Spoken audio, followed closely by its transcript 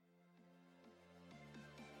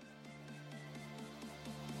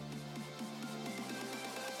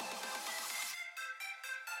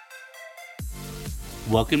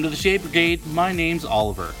Welcome to the Shade Brigade. My name's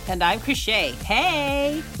Oliver. And I'm Cryshé.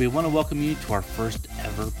 Hey! We want to welcome you to our first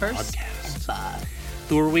ever podcast.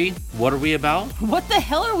 Who are we? What are we about? What the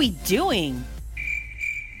hell are we doing?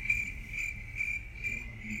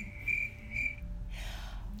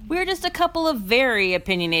 We're just a couple of very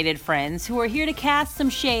opinionated friends who are here to cast some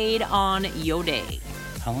shade on yo day.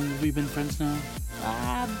 How long have we been friends now?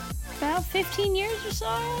 About 15 years or so,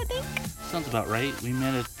 I think. Sounds about right. We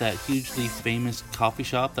met at that hugely famous coffee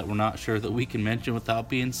shop that we're not sure that we can mention without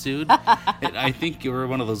being sued. And I think you were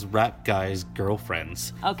one of those rap guys'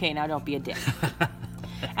 girlfriends. Okay, now don't be a dick.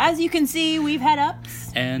 As you can see, we've had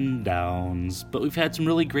ups. And downs. But we've had some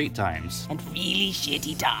really great times. And really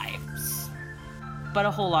shitty times. But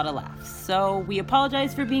a whole lot of laughs. So we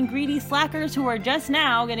apologize for being greedy slackers who are just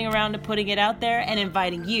now getting around to putting it out there and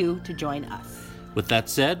inviting you to join us. With that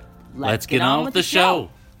said, let's get on with the show.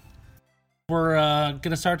 We're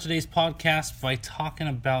going to start today's podcast by talking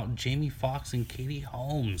about Jamie Foxx and Katie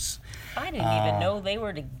Holmes. I didn't even know they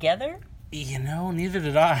were together. You know, neither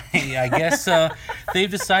did I. I guess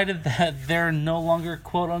they've decided that they're no longer,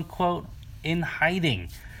 quote-unquote, in hiding.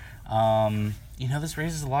 You know, this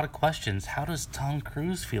raises a lot of questions. How does Tom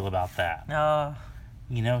Cruise feel about that?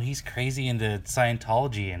 You know, he's crazy into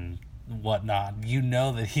Scientology and whatnot. You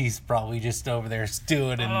know that he's probably just over there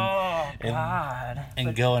stewing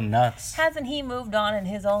and going nuts. Hasn't he moved on in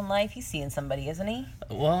his own life? He's seeing somebody, isn't he?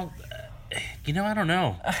 Well, you know, I don't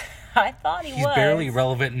know. I thought he was. He's barely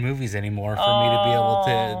relevant in movies anymore for me to be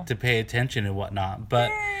able to pay attention and whatnot.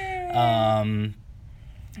 But,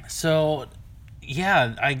 so,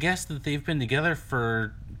 yeah, I guess that they've been together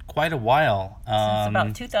for quite a while. Since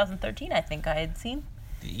about 2013, I think I had seen.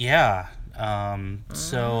 Yeah.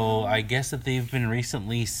 So I guess that they've been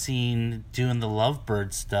recently seen doing the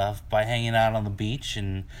lovebird stuff by hanging out on the beach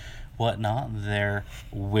and whatnot.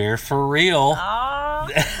 We're for real.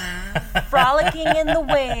 Frolicking in the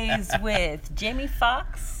waves with Jamie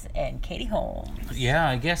Foxx and Katie Holmes. Yeah,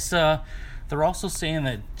 I guess they're also saying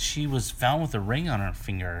that she was found with a ring on her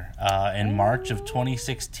finger in March of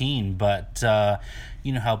 2016. But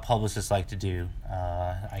you know how publicists like to do.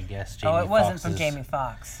 I guess Jamie Foxx. It wasn't from Jamie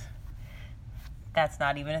Foxx. That's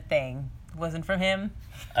not even a thing. It wasn't from him.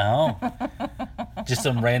 Oh. Just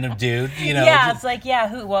some random dude, you know. Yeah, it's like,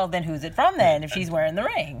 then who's it from then if she's wearing the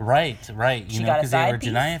ring? Right. You know, because they were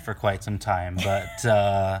denying it for quite some time.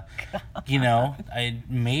 But, you know,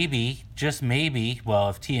 just maybe, well,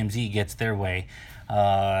 if TMZ gets their way,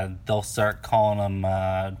 they'll start calling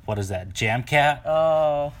them, what is that, JamKat?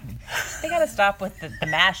 Oh, they got to stop with the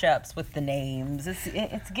mashups with the names.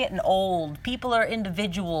 It's getting old. People are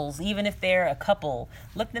individuals, even if they're a couple.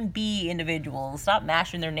 Let them be individuals. Stop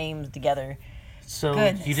mashing their names together. So,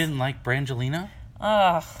 Goodness. You didn't like Brangelina?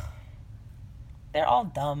 Ugh. They're all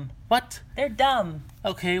dumb. What? They're dumb.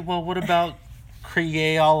 Okay, well, what about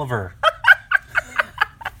Cryshé Oliver?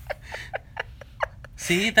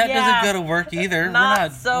 See, that doesn't go to work either. We're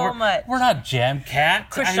not JamKat.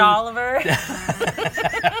 Chris Oliver.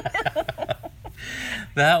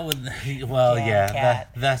 That would, well, yeah,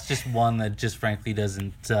 that's just one that just frankly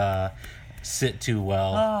doesn't sit too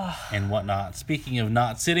well and whatnot. Speaking of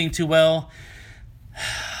not sitting too well,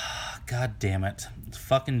 God damn it,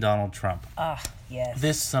 fucking Donald Trump. Yes.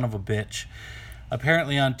 This son of a bitch.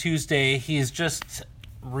 Apparently on Tuesday, he has just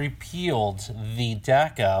repealed the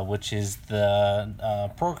DACA, which is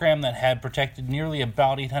the program that had protected nearly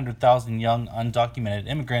about 800,000 young undocumented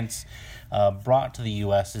immigrants brought to the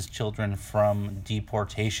U.S. as children from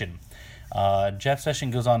deportation. Jeff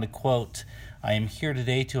Sessions goes on to quote, "I am here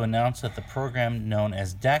today to announce that the program known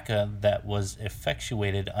as DACA that was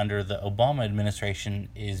effectuated under the Obama administration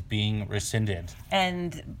is being rescinded."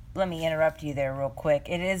 And let me interrupt you there real quick.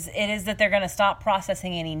 It is that they're going to stop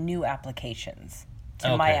processing any new applications.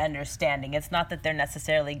 To my understanding, it's not that they're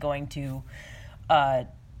necessarily going to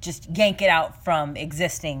just yank it out from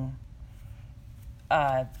existing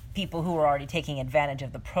people who were already taking advantage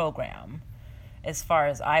of the program. As far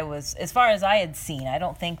as I had seen, I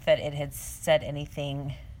don't think that it had said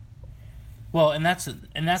anything. Well, and that's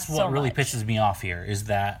what really pisses me off here is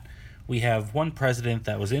that we have one president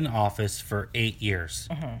that was in office for 8 years,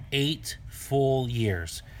 8 full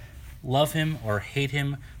years. Love him or hate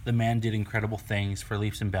him, the man did incredible things for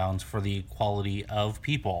leaps and bounds for the equality of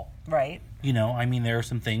people. Right. You know, I mean, there are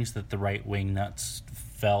some things that the right-wing nuts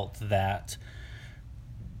felt that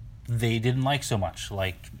they didn't like so much.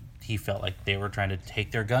 Like, he felt like they were trying to take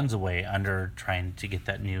their guns away under trying to get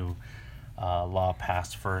that new law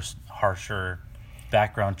passed for harsher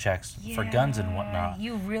background checks for guns and whatnot.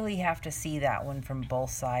 You really have to see that one from both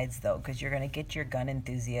sides, though, because you're going to get your gun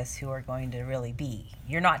enthusiasts who are going to really be,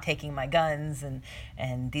 you're not taking my guns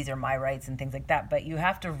and these are my rights and things like that. But you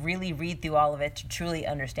have to really read through all of it to truly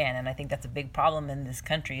understand. And I think that's a big problem in this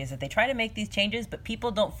country, is that they try to make these changes, but people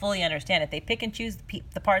don't fully understand it. They pick and choose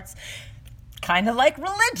the parts. Kind of like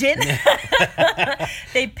religion.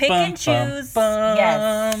 They pick and choose.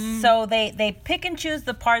 Yes. So they pick and choose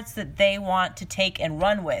the parts that they want to take and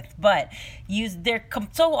run with, but they're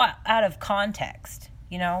so out of context.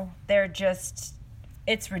 You know, they're just,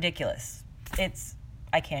 it's ridiculous.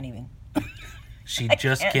 I can't even. She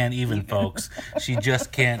just can't even, folks. She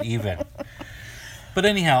just can't even. But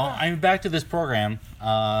anyhow, I'm back to this program.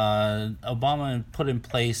 Obama put in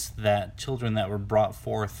place that children that were brought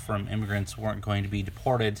forth from immigrants weren't going to be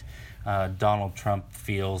deported. Donald Trump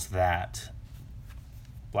feels that,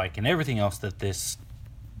 like in everything else that this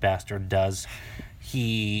bastard does,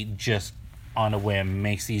 he just, on a whim,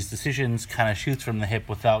 makes these decisions, kind of shoots from the hip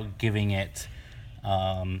without giving it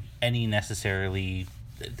any necessarily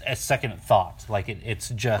a second thought. Like it's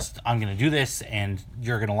just, I'm going to do this and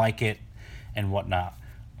you're going to like it and whatnot.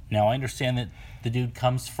 Now, I understand that the dude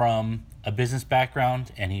comes from a business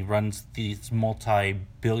background and he runs this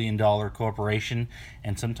multi-billion-dollar corporation,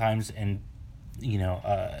 and sometimes in,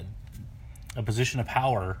 a position of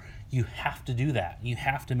power, you have to do that. You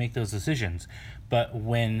have to make those decisions. But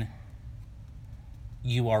when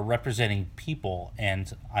you are representing people,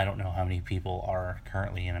 and I don't know how many people are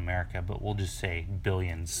currently in America, but we'll just say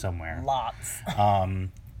billions somewhere. Lots.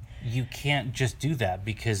 You can't just do that,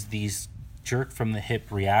 because these jerk from the hip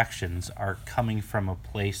reactions are coming from a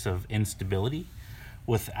place of instability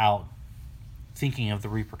without thinking of the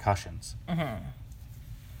repercussions. Mm-hmm.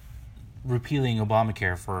 Repealing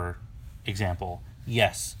Obamacare, for example,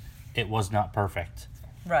 yes, it was not perfect.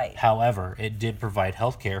 Right. However, it did provide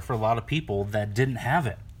health care for a lot of people that didn't have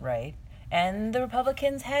it. Right. And the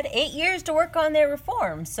Republicans had 8 years to work on their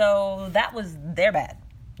reform, so that was their bad.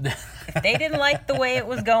 If they didn't like the way it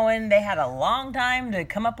was going, they had a long time to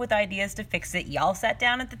come up with ideas to fix it. Y'all sat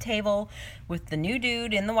down at the table with the new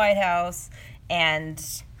dude in the White House,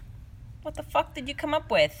 and what the fuck did you come up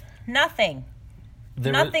with? Nothing.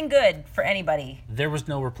 Nothing good for anybody. There was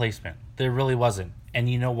no replacement. There really wasn't. And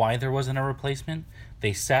you know why there wasn't a replacement?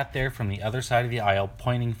 They sat there from the other side of the aisle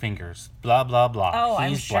pointing fingers. Blah, blah, blah. Oh,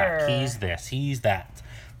 he's I'm sure. Black. He's this. He's that.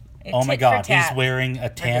 Oh my God. He's wearing a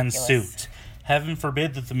tan suit. Heaven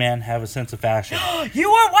forbid that the man have a sense of fashion. You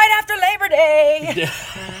were white after Labor Day!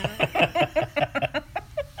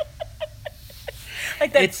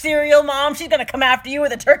 Like that cereal mom, she's going to come after you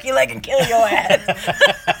with a turkey leg and kill your ass.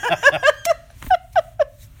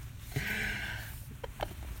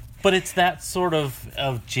 But it's that sort of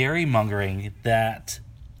gerrymongering that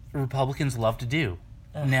Republicans love to do.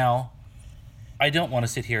 Ugh. Now, I don't want to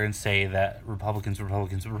sit here and say that Republicans, right,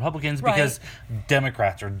 because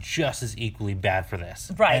Democrats are just as equally bad for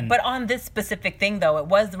this. Right, but on this specific thing, though, it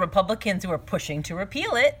was the Republicans who were pushing to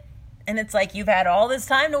repeal it. And it's like, you've had all this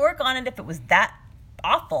time to work on it if it was that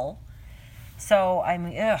awful. So, I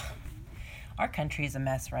mean, our country is a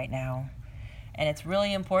mess right now. And it's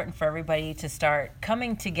really important for everybody to start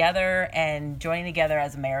coming together and joining together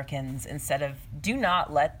as Americans instead of, do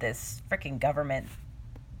not let this freaking government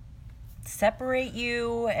separate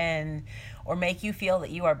you or make you feel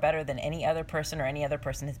that you are better than any other person or any other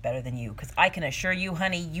person is better than you. Because I can assure you,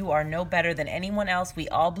 honey, you are no better than anyone else. We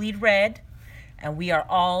all bleed red, and we are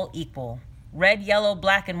all equal. Red, yellow,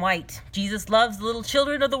 black, and white. Jesus loves the little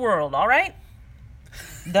children of the world, all right?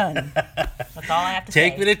 Done. That's all I have to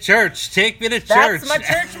say. Take me to church. Take me to church. That's my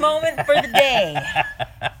church moment for the day.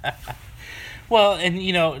 Well, and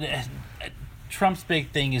Trump's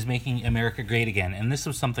big thing is making America great again. And this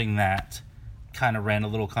was something that kind of ran a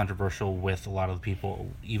little controversial with a lot of the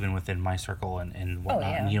people, even within my circle and whatnot. Oh,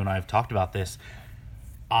 yeah. And you and I have talked about this.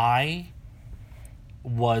 I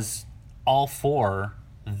was all for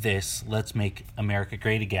this, let's make America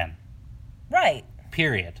great again. Right.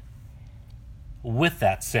 Period. With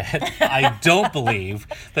that said, I don't believe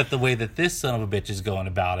that the way that this son of a bitch is going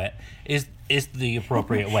about it is the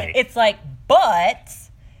appropriate way. It's like, but,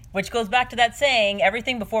 which goes back to that saying,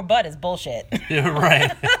 everything before but is bullshit.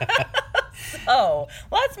 Right. So,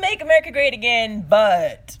 let's make America great again,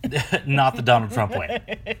 but. Not the Donald Trump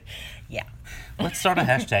way. Yeah. Let's start a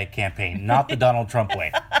hashtag campaign, not the Donald Trump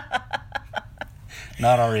way.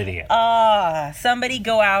 Not our idiot. Somebody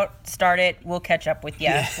go out, start it. We'll catch up with you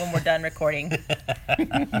when we're done recording.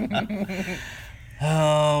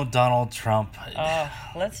 Oh, Donald Trump.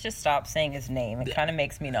 Let's just stop saying his name. It kind of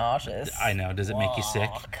makes me nauseous. I know. Does it make you sick?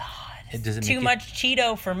 Oh, God. Does it Too much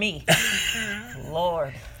Cheeto for me.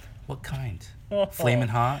 Lord. What kind? Flamin'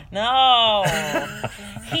 hot? No.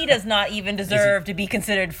 He does not even deserve to be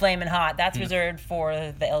considered flamin' hot. That's reserved for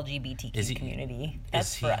the LGBTQ community.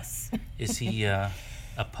 That's for us. Is he a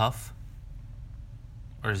puff?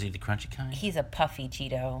 Or is he the crunchy kind? He's a puffy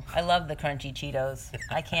Cheeto. I love the crunchy Cheetos.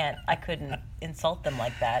 I couldn't insult them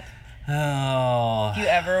like that. Oh. If you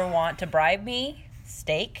ever want to bribe me,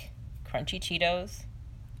 steak, crunchy Cheetos,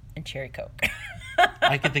 and cherry Coke.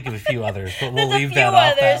 I can think of a few others, but we'll leave that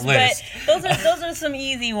off that list. But those are some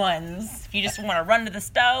easy ones. If you just want to run to the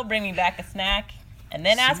stove, bring me back a snack, and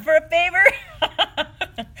then ask for a favor,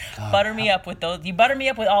 butter me up with those. You butter me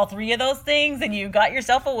up with all three of those things, and you got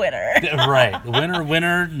yourself a winner. Right.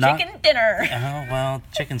 Winner, not... Chicken dinner. Oh, well,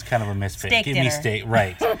 chicken's kind of a misfit. Steak Give dinner. me steak.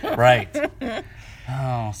 Right.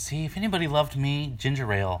 Oh, see, if anybody loved me,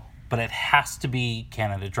 ginger ale. But it has to be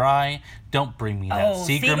Canada Dry. Don't bring me that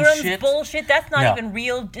Seagram's shit. Bullshit. That's not even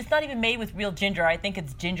real. It's not even made with real ginger. I think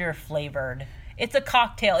it's ginger flavored. It's a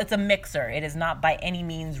cocktail. It's a mixer. It is not by any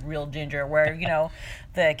means real ginger. Where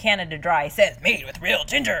the Canada Dry says made with real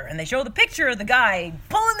ginger, and they show the picture of the guy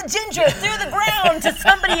pulling the ginger through the ground to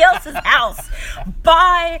somebody else's house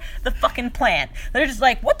by the fucking plant. They're just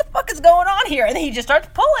like, what the fuck is going on here? And then he just starts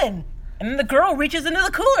pulling. And then the girl reaches into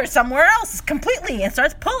the cooler somewhere else completely and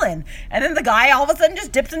starts pulling. And then the guy all of a sudden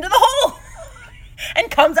just dips into the hole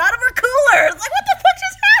and comes out of her cooler. It's like, what the fuck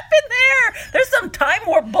just happened there? There's some Time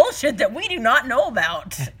Warp bullshit that we do not know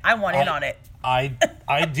about. I want in on it. I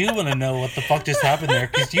do want to know what the fuck just happened there,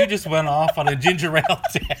 because you just went off on a ginger ale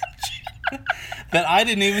tangent that I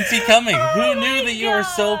didn't even see coming. Who knew that you were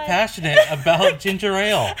so passionate about ginger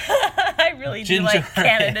ale? I really do like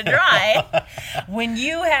Canada Dry. When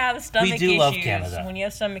you have stomach issues, love Canada. When you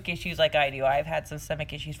have stomach issues like I do, I've had some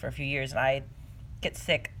stomach issues for a few years, and I get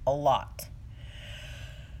sick a lot.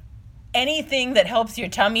 Anything that helps your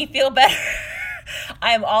tummy feel better,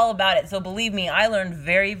 I am all about it. So believe me, I learned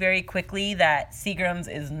very, very quickly that Seagram's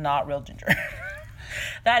is not real ginger.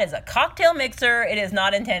 That is a cocktail mixer. It is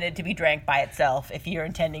not intended to be drank by itself if you're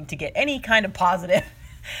intending to get any kind of positive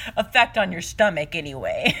effect on your stomach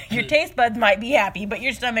anyway. Your taste buds might be happy, but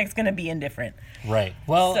your stomach's going to be indifferent. Right.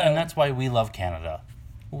 Well, and that's why we love Canada.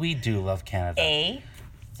 We do love Canada.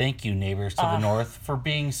 Thank you, neighbors to the north, for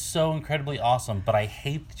being so incredibly awesome. But I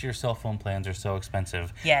hate that your cell phone plans are so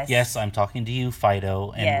expensive. Yes. Yes, I'm talking to you,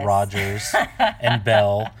 Fido, and Rogers, and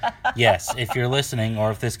Bell. Yes, if you're listening, or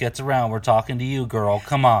if this gets around, we're talking to you, girl.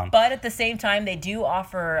 Come on. But at the same time, they do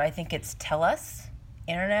offer, I think it's TELUS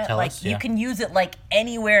internet. You can use it like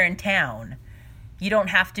anywhere in town. You don't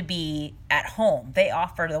have to be at home. They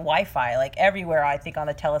offer the Wi-Fi like everywhere, I think, on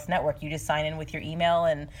the TELUS network. You just sign in with your email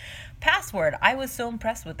and password. I was so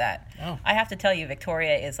impressed with that. Oh. I have to tell you,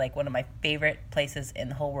 Victoria is like one of my favorite places in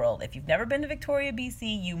the whole world. If you've never been to Victoria,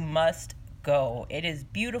 BC, you must go. It is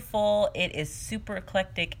beautiful. It is super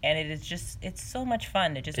eclectic, and it's so much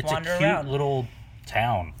fun to just wander around. It's a cute little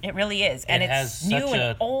town. It really is. And it's new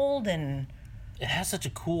and old, and it has such a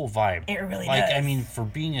cool vibe. It really does. I mean, for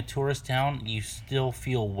being a tourist town, you still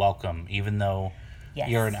feel welcome, even though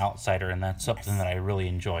you're an outsider, and that's something that I really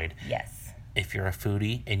enjoyed. Yes. If you're a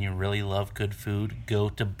foodie and you really love good food, go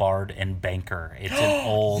to Bard and Banker. It's an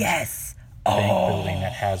old bank building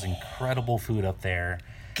that has incredible food up there.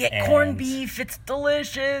 Get corned beef. It's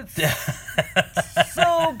delicious.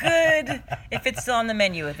 So good. If it's still on the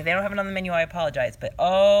menu. If they don't have it on the menu, I apologize. But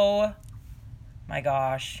oh my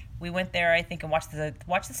gosh. We went there, I think, and watched the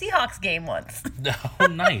Seahawks game once. Oh,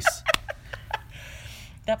 nice.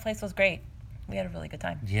 That place was great. We had a really good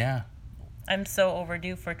time. Yeah. I'm so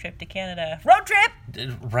overdue for a trip to Canada. Road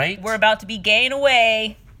trip! Right? We're about to be gaying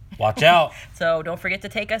away. Watch out. So don't forget to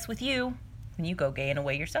take us with you when you go gaying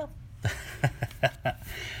away yourself.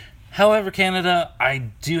 However, Canada, I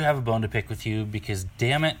do have a bone to pick with you because,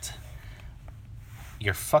 damn it,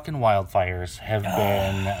 your fucking wildfires have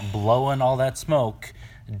been blowing all that smoke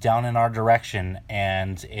down in our direction,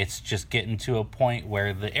 and it's just getting to a point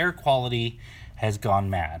where the air quality has gone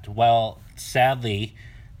mad. Well, sadly,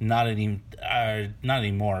 not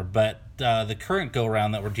anymore, but the current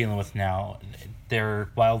go-around that we're dealing with now, there are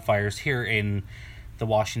wildfires here in the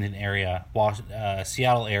Washington area,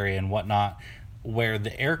 Seattle area and whatnot, where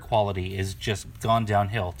the air quality is just gone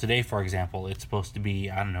downhill. Today, for example, it's supposed to be,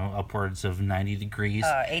 upwards of 90 degrees.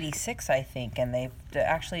 86, I think, and they've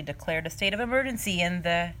actually declared a state of emergency in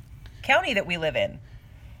the county that we live in.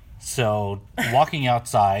 So, walking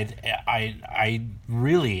outside, I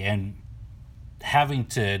really am having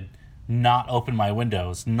to not open my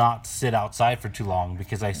windows, not sit outside for too long,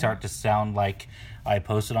 because I start to sound like I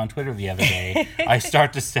posted on Twitter the other day. I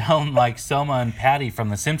start to sound like Selma and Patty from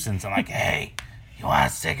The Simpsons. I'm like, hey, you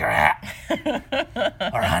want a cigarette?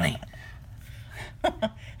 Or honey,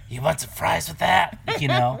 you want some fries with that? You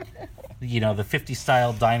know, the 50s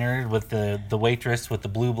style diner with the waitress with the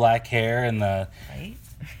blue-black hair and the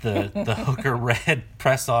hooker red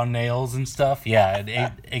press-on nails and stuff. Yeah,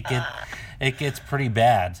 it gets pretty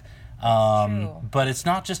bad. But it's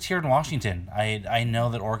not just here in Washington. I know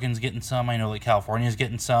that Oregon's getting some. I know that California's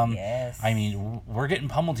getting some. Yes. I mean, we're getting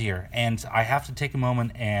pummeled here. And I have to take a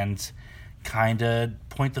moment and kind of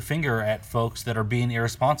point the finger at folks that are being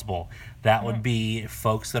irresponsible. That would be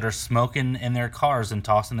folks that are smoking in their cars and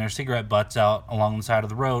tossing their cigarette butts out along the side of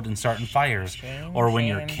the road and starting fires. Or when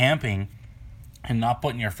you're camping and not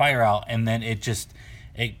putting your fire out, and then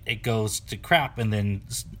it goes to crap, and then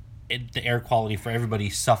the air quality for everybody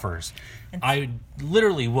suffers. I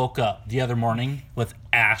literally woke up the other morning with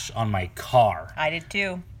ash on my car. I did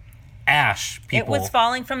too. Ash, people. It was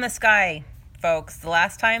falling from the sky, folks. The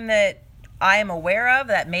last time that I am aware of,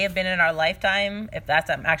 that may have been in our lifetime, if that's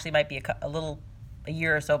actually might be a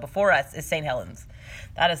year or so before us, is St. Helens.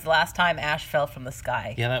 That is the last time ash fell from the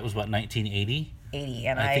sky. Yeah, that was what, 1980? 80,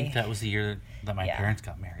 and I think that was the year that my parents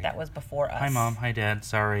got married. That was before us. Hi, Mom. Hi, Dad.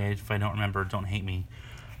 Sorry if I don't remember. Don't hate me.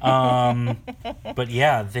 But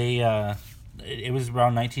yeah, it was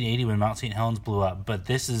around 1980 when Mount St. Helens blew up. But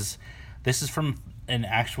this is from an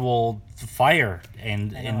actual fire,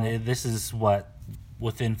 and this is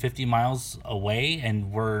within 50 miles away,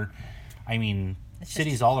 and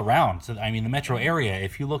cities all around. So the metro area.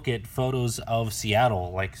 If you look at photos of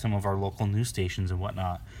Seattle, like some of our local news stations and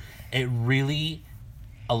whatnot, it really.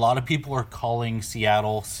 A lot of people are calling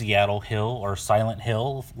Seattle Hill or Silent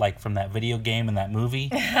Hill, like from that video game and that movie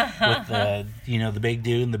with the big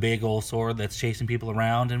dude and the big old sword that's chasing people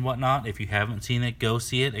around and whatnot. If you haven't seen it, go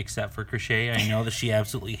see it, except for Cryshé. I know that she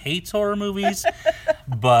absolutely hates horror movies,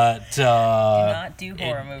 but do not do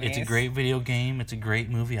horror movies. It's a great video game. It's a great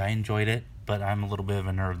movie. I enjoyed it, but I'm a little bit of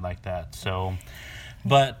a nerd like that, so...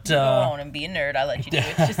 But go on and be a nerd. I'll let you do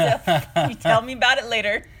it yourself. You tell me about it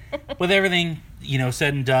later. With everything,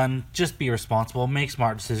 said and done, just be responsible. Make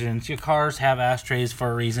smart decisions. Your cars have ashtrays for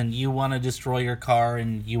a reason. You want to destroy your car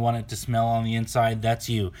and you want it to smell on the inside. That's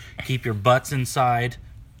you. Keep your butts inside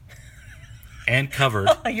and covered.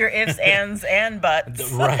 Your ifs, ands, and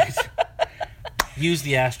buts. Right. Use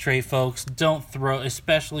the ashtray, folks. Don't throw,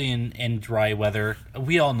 especially in dry weather.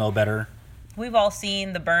 We all know better. We've all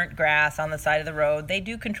seen the burnt grass on the side of the road. They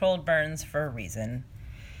do controlled burns for a reason.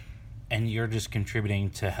 And you're just contributing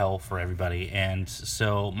to hell for everybody. And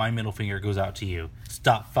so my middle finger goes out to you.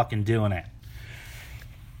 Stop fucking doing it.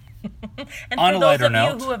 And on for those of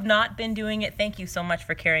you who have not been doing it, thank you so much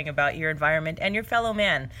for caring about your environment and your fellow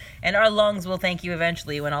man. And our lungs will thank you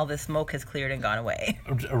eventually when all this smoke has cleared and gone away.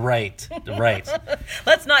 Right.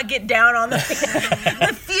 Let's not get down on the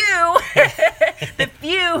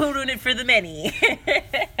few who ruin it for the many.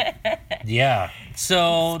 Yeah.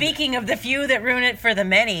 So speaking of the few that ruin it for the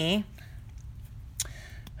many.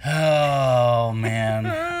 Oh, man.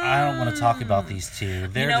 I don't want to talk about these two.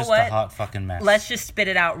 They're just a hot fucking mess. Let's just spit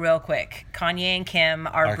it out real quick. Kanye and Kim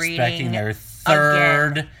are breeding expecting their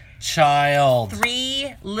third child.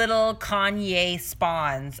 3 little Kanye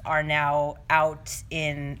spawns are now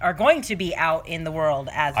are going to be out in the world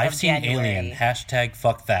as I've of seen January. Alien. #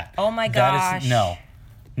 fuck that. Oh my gosh. No.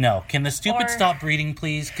 Can the stupid stop breeding,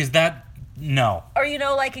 please? Because no. Or,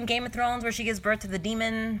 like in Game of Thrones where she gives birth to the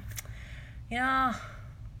demon.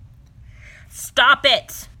 Stop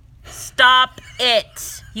it.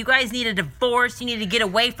 You guys need a divorce. You need to get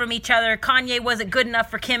away from each other. Kanye wasn't good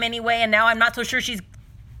enough for Kim anyway, and now I'm not so sure she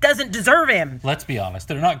doesn't deserve him. Let's be honest.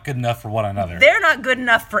 They're not good enough for one another. They're not good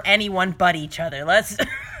enough for anyone but each other.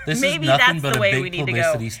 This maybe is nothing that's but the a way we big need to go.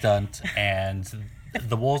 publicity stunt, and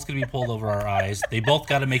the wool's going to be pulled over our eyes. They both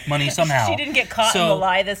got to make money somehow. She didn't get caught in the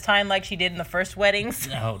lie this time like she did in the first weddings.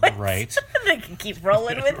 Oh, right. They can keep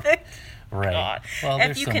rolling with it. Right. God. Well,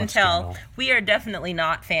 if you can tell, we are definitely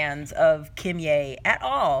not fans of Kim Ye at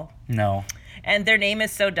all. No. And their name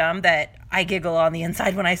is so dumb that I giggle on the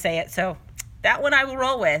inside when I say it. So that one I will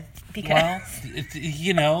roll with. Because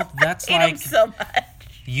that's I hate them so much.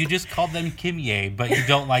 You just called them Kim Ye, but you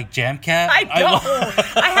don't like JamKat? I don't.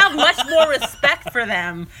 I have much more respect for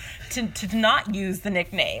them to not use the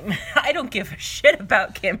nickname. I don't give a shit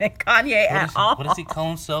about Kim and Kanye at all. What does he call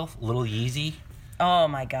himself? Little Yeezy? Oh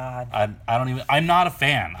my God. I'm not a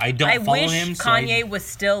fan. I don't follow him. I wish Kanye was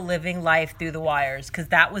still living life through the wires, because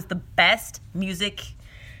that was the best music.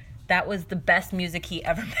 That was the best music he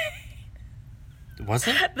ever made. Was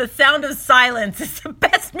it? The Sound of Silence is the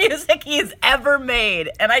best best music he's ever made.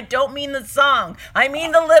 And I don't mean the song. I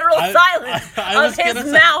mean the literal silence of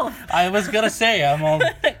his mouth. I was going to say, I'm all...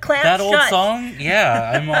 that old song?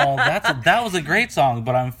 Yeah, I'm all... That was a great song,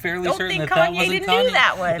 but I'm fairly certain that wasn't Kanye. Don't think Kanye didn't do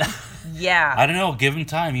that one. Yeah. I don't know. Give him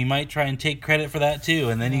time. He might try and take credit for that, too.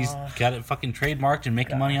 And then he's got it fucking trademarked and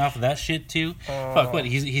making money off of that shit, too. Fuck, what?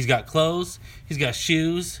 He's got clothes. He's got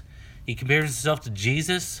shoes. He compares himself to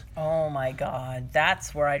Jesus. Oh, my God.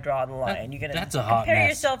 That's where I draw the line. You're gonna that's a hot compare mess.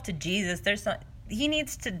 yourself to Jesus. He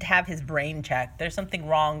needs to have his brain checked. There's something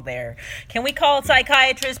wrong there. Can we call a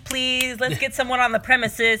psychiatrist, please? Let's get someone on the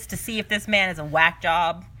premises to see if this man is a whack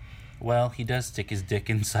job. Well, he does stick his dick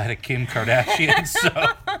inside of Kim Kardashian, so...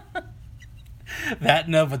 That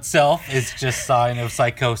in of itself is just sign of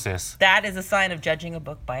psychosis. That is a sign of judging a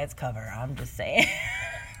book by its cover. I'm just saying.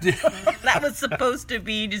 That was supposed to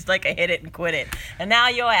be just like a hit it and quit it. And now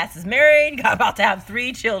your ass is married, about to have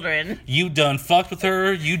 3 children. You done fucked with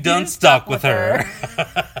her. You done stuck with her.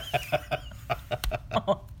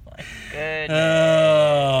 Oh, my goodness.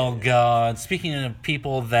 Oh, God. Speaking of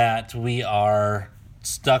people that we are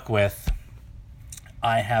stuck with,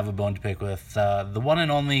 I have a bone to pick with the one and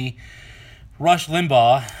only... Rush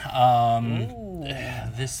Limbaugh,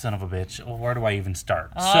 this son of a bitch, where do I even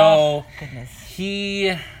start? Oh, goodness.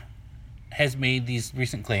 He has made these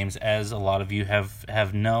recent claims, as a lot of you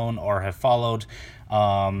have known or have followed.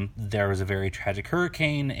 There was a very tragic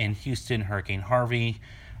hurricane in Houston, Hurricane Harvey.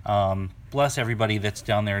 Bless everybody that's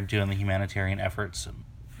down there doing the humanitarian efforts.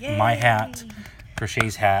 Yay. My hat,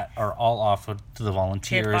 Cryshé's hat, are all off to the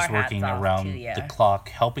volunteers working around the clock,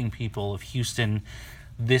 helping people of Houston.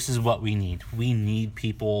 This is what we need. We need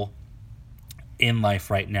people in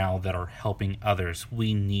life right now that are helping others.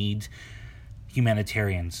 We need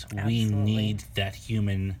humanitarians. Absolutely. We need that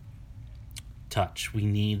human touch. We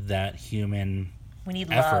need that human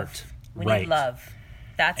effort. Love. We need love.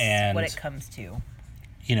 That's what it comes to.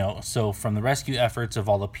 You know, so from the rescue efforts of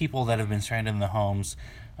all the people that have been stranded in the homes,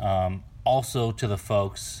 also to the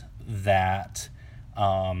folks that...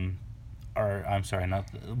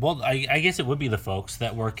 I guess it would be the folks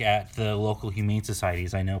that work at the local humane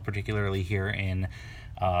societies. I know particularly here in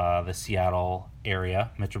the Seattle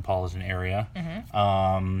area, metropolitan area.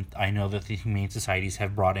 Mm-hmm. I know that the humane societies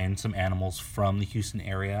have brought in some animals from the Houston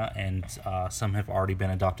area, and some have already been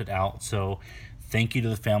adopted out. So thank you to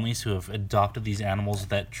the families who have adopted these animals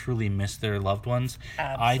that truly miss their loved ones.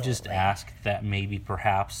 Absolutely. I just ask that maybe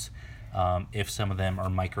perhaps if some of them are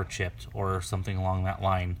microchipped or something along that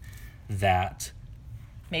line, that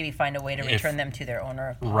maybe find a way to return them to their owner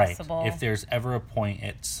if possible. Right. If there's ever a point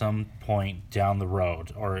at some point down the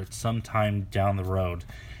road, or at some time down the road,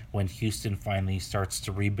 when Houston finally starts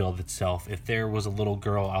to rebuild itself, if there was a little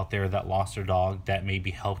girl out there that lost her dog that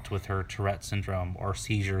maybe helped with her Tourette syndrome or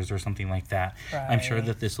seizures or something like that, right. I'm sure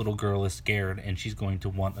that this little girl is scared and she's going to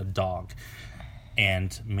want a dog.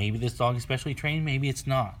 And maybe this dog is specially trained, maybe it's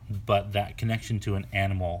not. But that connection to an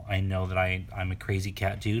animal, I know that I'm a crazy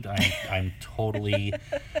cat dude. I'm totally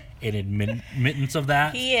in admittance of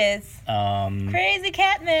that. He is. Crazy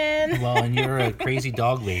cat man. Well, and you're a crazy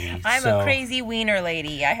dog lady. I'm a crazy wiener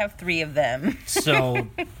lady. I have 3 of them. So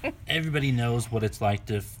everybody knows what it's like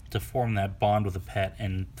to form that bond with a pet,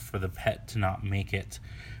 and for the pet to not make it,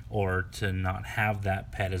 or to not have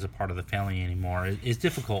that pet as a part of the family anymore is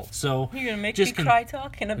difficult. So you're gonna make me cry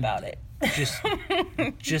talking about it.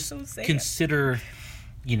 Just so consider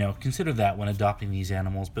that when adopting these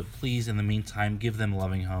animals. But please, in the meantime, give them a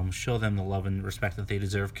loving home. Show them the love and respect that they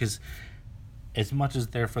deserve. Because as much as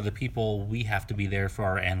they're for the people, we have to be there for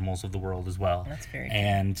our animals of the world as well. That's very true.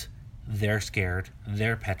 And they're scared.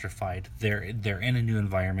 They're petrified. They're in a new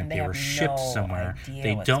environment. They were shipped somewhere.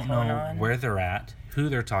 They don't know where they're at, who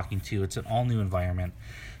they're talking to. It's an all new environment.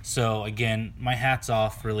 So again, my hat's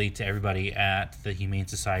off really to everybody at the Humane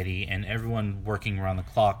Society and everyone working around the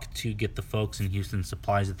clock to get the folks in Houston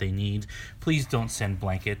supplies that they need. Please don't send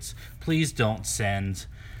blankets. Please don't send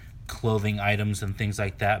clothing items and things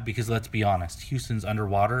like that, because let's be honest, Houston's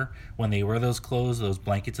underwater. When they wear those clothes, those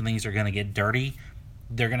blankets and things are going to get dirty.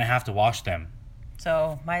 They're going to have to wash them.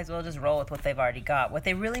 So might as well just roll with what they've already got. What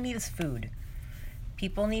they really need is food.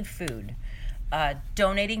 People need food.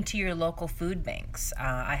 Donating to your local food banks.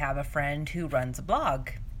 I have a friend who runs a blog,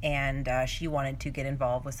 and she wanted to get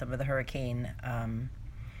involved with some of the hurricane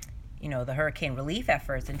relief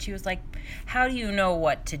efforts. And she was like, how do you know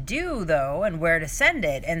what to do, though, and where to send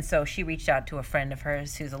it? And so she reached out to a friend of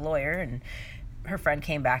hers who's a lawyer, and her friend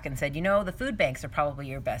came back and said, the food banks are probably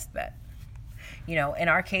your best bet. In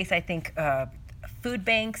our case, I think food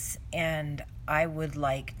banks and I would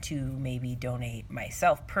like to maybe donate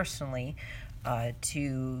myself personally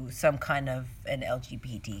to some kind of an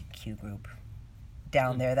LGBTQ group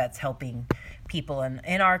down there that's helping people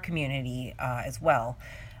in our community as well.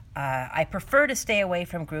 I prefer to stay away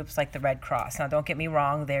from groups like the Red Cross. Now, don't get me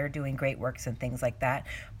wrong, they're doing great works and things like that,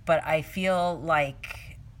 but I feel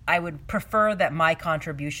like I would prefer that my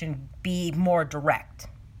contribution be more direct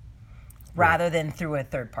rather than through a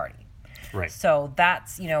third party. Right. So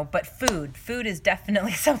that's, but food is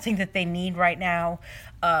definitely something that they need right now.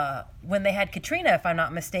 When they had Katrina, if I'm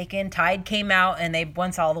not mistaken, Tide came out and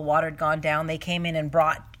once all the water had gone down, they came in and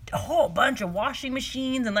brought a whole bunch of washing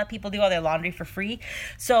machines and let people do all their laundry for free.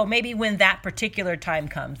 So maybe when that particular time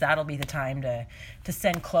comes, that'll be the time to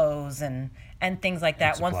send clothes and things like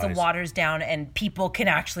that once the water's down and people can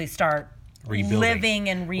actually start living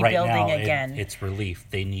and rebuilding right now, again. It's relief.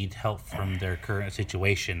 They need help from their current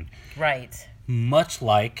situation. Right. Much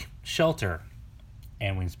like shelter.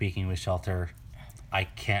 And when speaking with shelter, I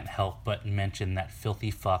can't help but mention that filthy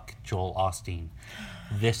fuck, Joel Osteen.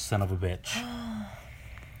 This son of a bitch.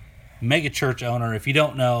 Mega church owner. If you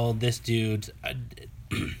don't know, this dude,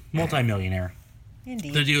 multimillionaire.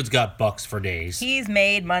 Indeed. The dude's got bucks for days. He's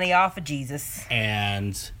made money off of Jesus.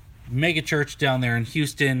 And mega church down there in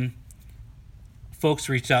Houston, folks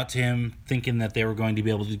reached out to him thinking that they were going to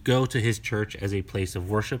be able to go to his church as a place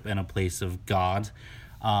of worship and a place of God,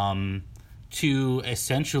 to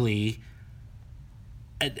essentially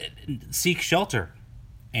seek shelter.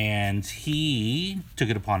 And he took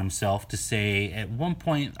it upon himself to say, at one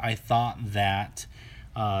point I thought that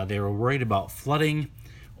they were worried about flooding,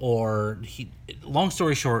 or long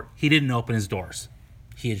story short, he didn't open his doors.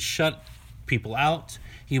 He had shut people out.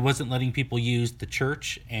 He wasn't letting people use the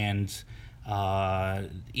church and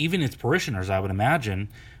even its parishioners, I would imagine,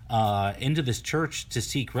 into this church to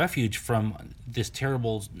seek refuge from this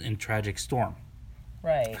terrible and tragic storm.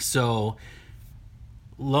 Right. So,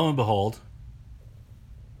 lo and behold,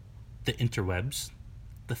 the interwebs,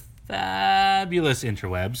 the fabulous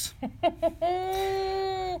interwebs,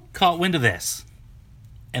 caught wind of this.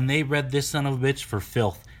 And they read this son of a bitch for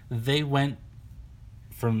filth. They went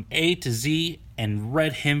from A to Z and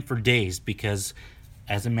read him for days because,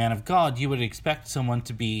 as a man of God, you would expect someone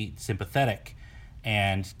to be sympathetic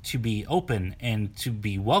and to be open and to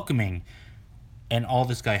be welcoming. And all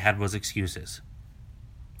this guy had was excuses.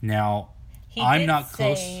 Now, I'm not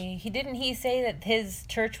close. Didn't he say that his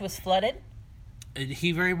church was flooded?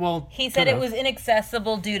 He very well. He said it was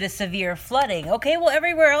inaccessible due to severe flooding. Okay, well,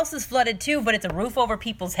 everywhere else is flooded too, but it's a roof over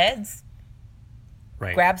people's heads.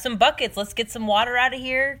 Right. Grab some buckets. Let's get some water out of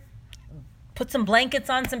here. Put some blankets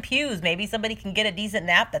on some pews. Maybe somebody can get a decent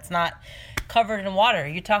nap that's not covered in water.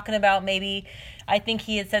 You're talking about maybe, I think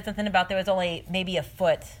he had said something about there was only maybe a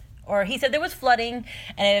foot. Or he said there was flooding,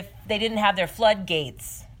 and if they didn't have their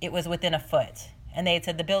floodgates, it was within a foot. And they had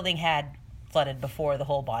said the building had flooded before the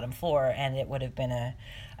whole bottom floor, and it would have been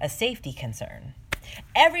a safety concern.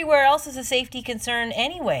 Everywhere else is a safety concern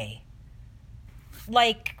anyway.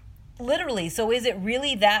 Like, literally. So is it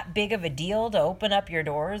really that big of a deal to open up your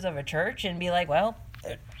doors of a church and be like, well,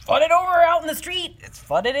 it's flooded over out in the street. It's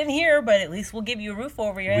flooded in here, but at least we'll give you a roof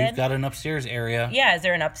over your head. We've got an upstairs area. Yeah, is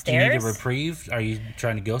there an upstairs? Do you need a reprieve? Are you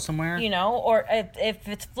trying to go somewhere? Or if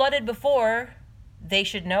it's flooded before, they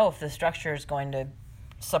should know if the structure is going to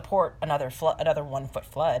support another 1 foot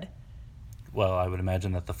flood. Well, I would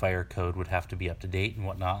imagine that the fire code would have to be up to date and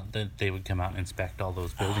whatnot. That they would come out and inspect all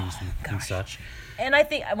those buildings and such. And I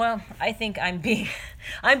think I'm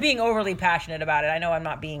being overly passionate about it. I know I'm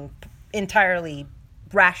not being entirely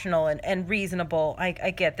rational and reasonable.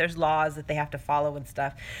 I get there's laws that they have to follow and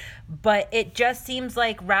stuff. But it just seems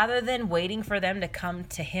like rather than waiting for them to come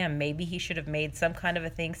to him, maybe he should have made some kind of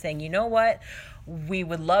a thing saying, you know what? We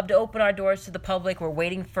would love to open our doors to the public. We're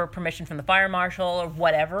waiting for permission from the fire marshal or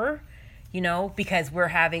whatever, because we're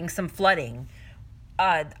having some flooding.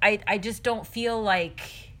 I just don't feel like...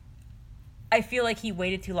 I feel like he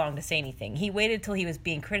waited too long to say anything. He waited till he was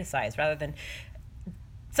being criticized rather than...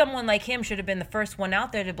 Someone like him should have been the first one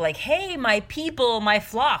out there to be like, hey, my people, my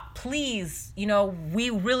flock, please, we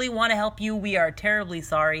really want to help you. We are terribly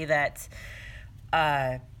sorry that,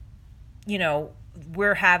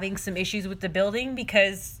 we're having some issues with the building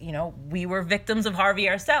because, we were victims of Harvey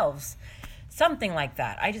ourselves. Something like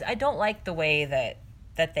that. I don't like the way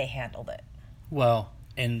that they handled it. Well,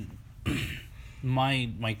 and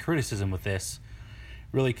my criticism with this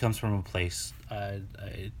really comes from a place...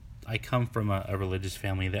 I come from a religious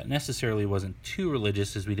family that necessarily wasn't too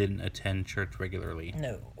religious as we didn't attend church regularly.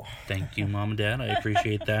 No. Thank you, Mom and Dad. I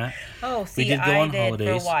appreciate that. Oh, see, we did go I on did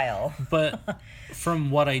holidays, for a while. But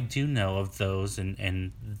from what I do know of those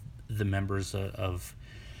and the members of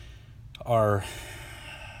our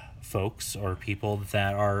folks or people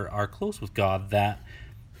that are close with God, that,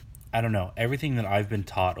 I don't know, everything that I've been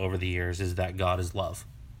taught over the years is that God is love,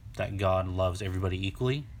 that God loves everybody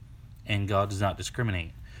equally, and God does not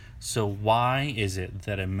discriminate. So why is it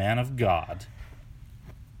that a man of God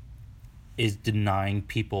is denying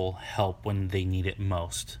people help when they need it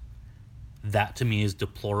most? That to me is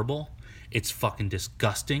deplorable. It's fucking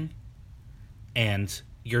disgusting. And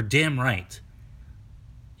you're damn right.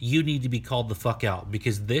 You need to be called the fuck out,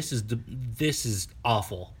 because this is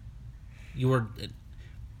awful.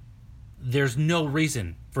 There's no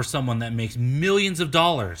reason for someone that makes millions of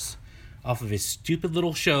dollars off of his stupid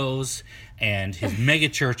little shows and his mega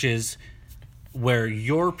churches, where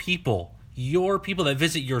your people that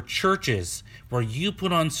visit your churches, where you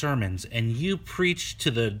put on sermons and you preach to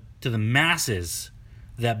the masses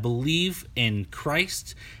that believe in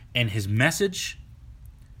Christ and his message,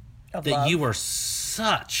 of that love. You are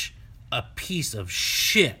such a piece of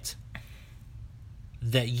shit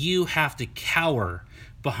that you have to cower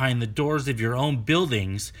behind the doors of your own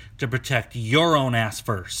buildings to protect your own ass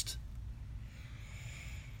first.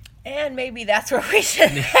 And maybe that's where we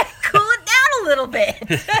should cool it down a little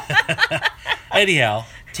bit. Anyhow,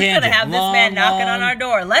 tangent. We're gonna have this man knocking on our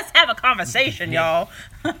door. Let's have a conversation, y'all.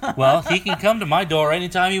 Well, he can come to my door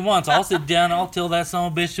anytime he wants. I'll sit down. I'll tell that son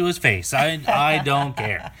of a bitch to his face. I don't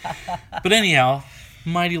care. But anyhow,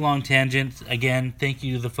 mighty long tangent. Again, thank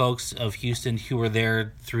you to the folks of Houston who were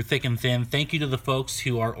there through thick and thin. Thank you to the folks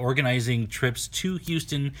who are organizing trips to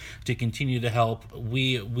Houston to continue to help.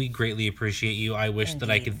 We greatly appreciate you. I wish that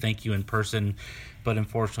I could thank you in person, but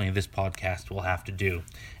unfortunately this podcast will have to do.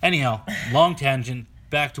 Anyhow, long tangent.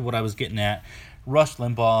 Back to what I was getting at. Rush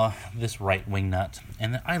Limbaugh, this right-wing nut.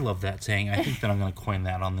 And I love that saying. I think that I'm going to coin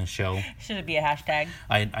that on this show. Should it be a hashtag?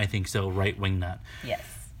 I think so, right-wing nut. Yes.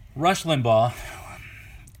 Rush Limbaugh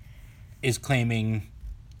is claiming,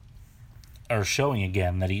 or showing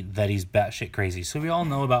again, that he's batshit crazy. So we all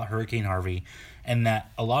know about Hurricane Harvey, and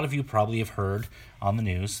that a lot of you probably have heard on the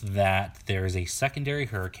news that there is a secondary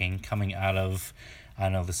hurricane coming out of, I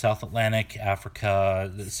don't know, the South Atlantic,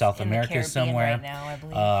 Africa, South America somewhere. Right now, I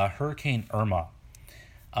believe. Hurricane Irma.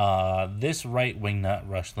 This right-wing nut,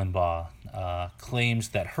 Rush Limbaugh, claims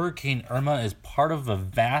that Hurricane Irma is part of a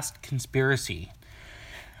vast conspiracy.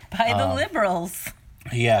 By the liberals.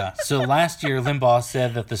 Yeah, so last year Limbaugh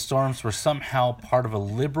said that the storms were somehow part of a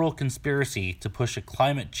liberal conspiracy to push a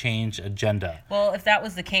climate change agenda. Well, if that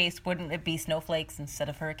was the case, wouldn't it be snowflakes instead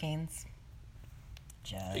of hurricanes?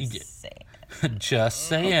 Just saying. Just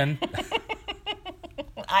saying.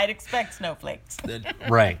 I'd expect snowflakes.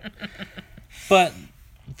 Right. But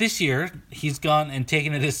this year, he's gone and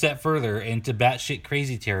taken it a step further into batshit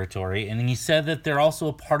crazy territory, and he said that they're also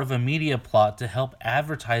a part of a media plot to help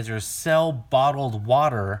advertisers sell bottled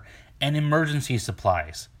water and emergency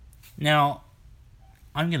supplies. Now,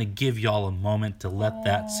 I'm going to give y'all a moment to let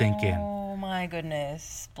that sink in. Oh my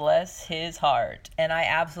goodness. Bless his heart. And I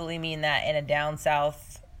absolutely mean that in a down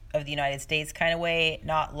south of the United States kind of way,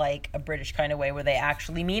 not like a British kind of way where they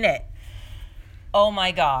actually mean it. Oh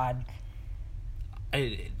my God.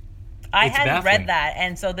 I hadn't read that,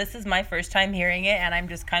 and so this is my first time hearing it, and I'm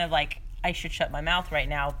just kind of like, I should shut my mouth right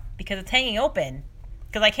now because it's hanging open.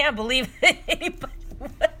 Because I can't believe that anybody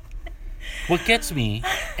would. What gets me,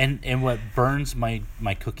 and what burns my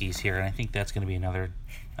cookies here, and I think that's going to be another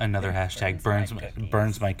hashtag,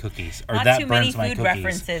 burns my cookies. Or not that too burns many my food cookies.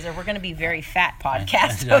 References, or we're going to be very fat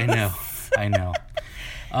podcast. I know.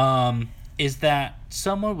 Is that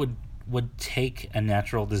someone would take a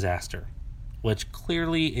natural disaster, which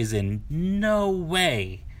clearly is in no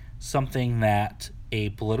way something that a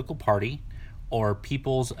political party or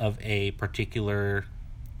peoples of a particular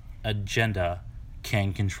agenda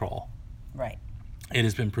can control. Right. It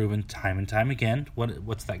has been proven time and time again.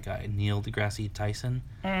 What's that guy? Neil deGrasse Tyson?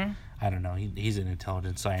 Mm. I don't know. He's an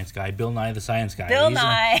intelligent science guy. Bill Nye the Science Guy.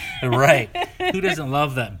 Nye. Right. Who doesn't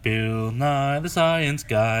love that Bill Nye the Science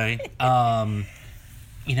Guy?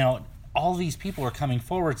 All these people are coming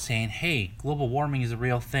forward saying, hey, global warming is a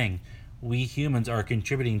real thing. We humans are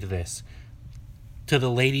contributing to this. To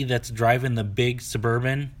the lady that's driving the big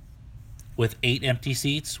Suburban with 8 empty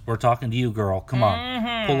seats, we're talking to you, girl. Come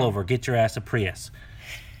on. Pull over. Get your ass a Prius.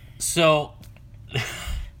 So...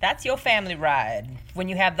 That's your family ride. When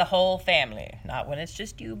you have the whole family. Not when it's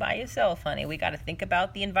just you by yourself, honey. We got to think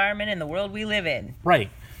about the environment and the world we live in. Right.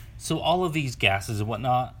 So all of these gases and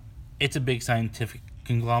whatnot, it's a big scientific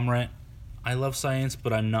conglomerate. I love science,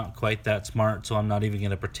 but I'm not quite that smart, so I'm not even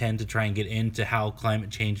going to pretend to try and get into how climate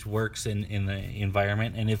change works in the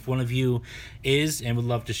environment. And if one of you is and would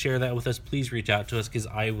love to share that with us, please reach out to us, because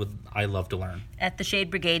I love to learn. At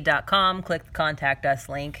theshadebrigade.com, click the Contact Us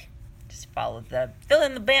link. Just follow fill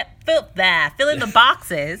in the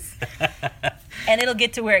boxes, and it'll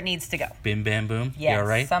get to where it needs to go. Bim, bam, boom. Yes, you all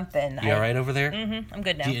right? Something. You all right over there? Mm-hmm. I'm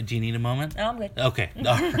good now. Do you need a moment? No, I'm good. Okay.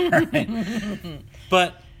 All right.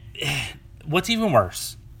 But what's even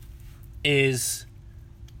worse is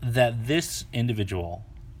that this individual,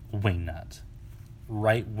 wingnut,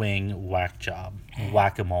 right-wing whack job,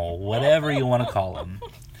 whack-a-mole, whatever you want to call him,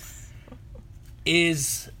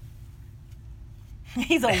 is...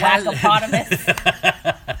 He's a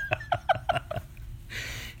wackopotamus.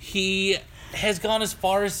 He has gone as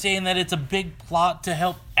far as saying that it's a big plot to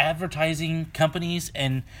help advertising companies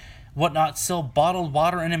and whatnot sell bottled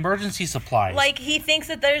water and emergency supplies. Like, he thinks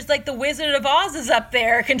that there's, like, the Wizard of Oz is up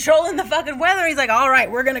there controlling the fucking weather. He's like, all right,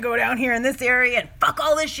 we're going to go down here in this area and fuck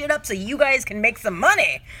all this shit up so you guys can make some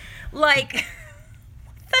money. Like...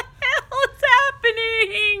 What the hell is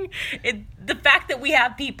happening? The fact that we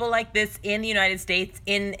have people like this in the United States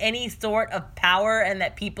in any sort of power and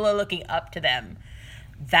that people are looking up to them,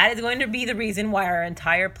 that is going to be the reason why our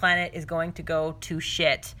entire planet is going to go to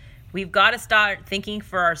shit. We've got to start thinking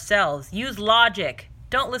for ourselves. Use logic.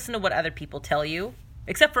 Don't listen to what other people tell you,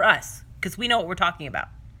 except for us, because we know what we're talking about.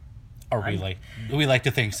 Or we like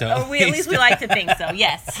to think so. At least we like to think so,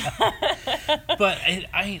 yes. But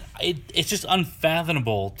it's just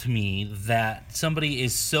unfathomable to me that somebody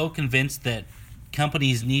is so convinced that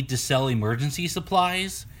companies need to sell emergency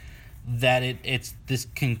supplies that it's this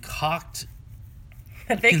concoct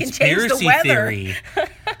that they conspiracy can change the weather. Theory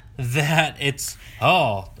that it's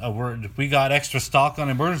we got extra stock on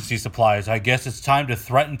emergency supplies. I guess it's time to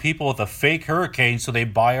threaten people with a fake hurricane so they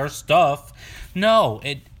buy our stuff. No,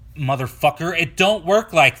 motherfucker, it don't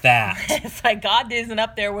work like that. It's like God isn't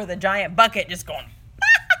up there with a giant bucket just going,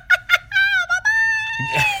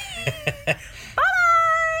 bye-bye.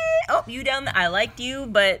 Oh, you down there. I liked you,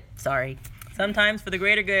 but sorry. Sometimes for the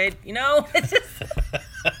greater good, it's just...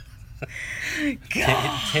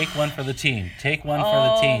 Take one for the team. Take one for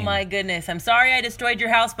the team. Oh, my goodness. I'm sorry I destroyed your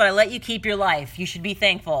house, but I let you keep your life. You should be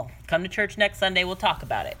thankful. Come to church next Sunday. We'll talk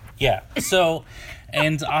about it. Yeah. So,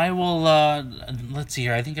 and I will, let's see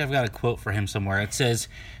here. I think I've got a quote for him somewhere. It says,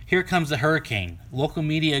 "Here comes the hurricane. Local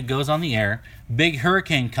media goes on the air. Big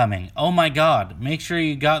hurricane coming. Oh, my God. Make sure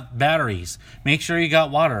you got batteries. Make sure you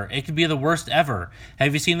got water. It could be the worst ever.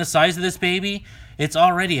 Have you seen the size of this baby? It's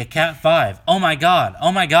already a Cat 5. Oh, my God.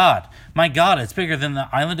 Oh, my God. My God, it's bigger than the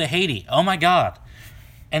island of Haiti. Oh, my God."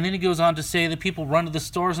 And then he goes on to say that people run to the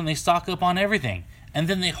stores and they stock up on everything. And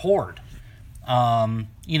then they hoard. And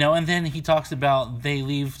then he talks about they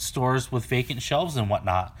leave stores with vacant shelves and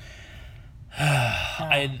whatnot.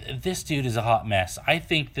 This dude is a hot mess. I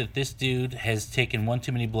think that this dude has taken one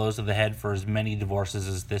too many blows to the head for as many divorces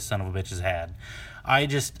as this son of a bitch has had.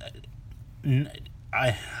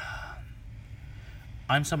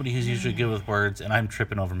 I'm somebody who's usually good with words, and I'm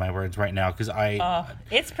tripping over my words right now because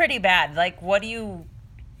it's pretty bad. Like, what do you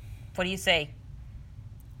say?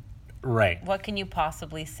 Right. What can you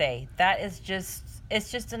possibly say? It's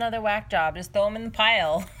just another whack job. Just throw him in the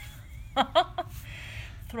pile.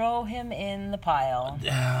 Throw him in the pile.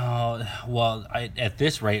 Well, at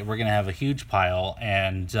this rate, we're going to have a huge pile,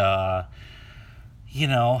 and, we're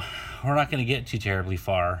not going to get too terribly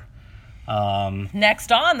far.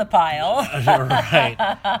 Next on the pile. Right.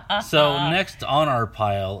 So next on our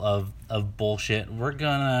pile of bullshit, we've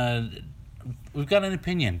got an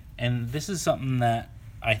opinion, and this is something that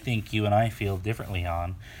I think you and I feel differently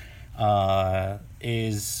on,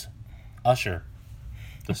 is Usher.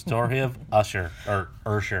 The story of Usher, or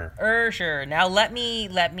Ursher. Ursher. Now let me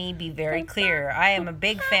be very clear. I am a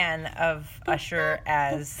big fan of Usher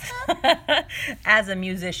as a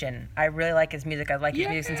musician. I really like his music. I've liked his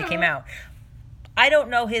music since he came out. I don't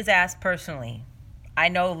know his ass personally. I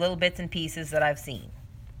know little bits and pieces that I've seen.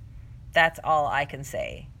 That's all I can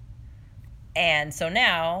say. And so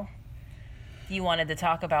now, you wanted to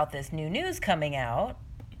talk about this new news coming out.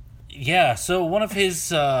 Yeah, so one of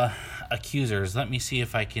his accusers, let me see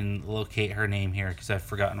if I can locate her name here, because I've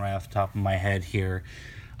forgotten right off the top of my head here.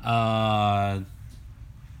 Is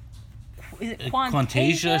it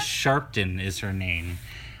Quantasia Sharpton is her name.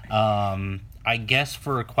 I guess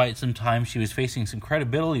for quite some time she was facing some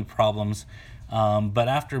credibility problems, but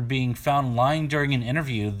after being found lying during an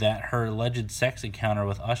interview that her alleged sex encounter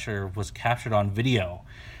with Usher was captured on video,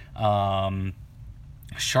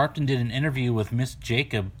 Sharpton did an interview with Miss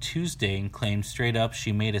Jacob Tuesday and claimed straight up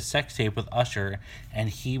she made a sex tape with Usher and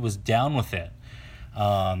he was down with it.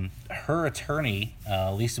 Her attorney,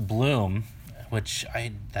 Lisa Bloom, which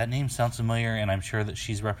that name sounds familiar, and I'm sure that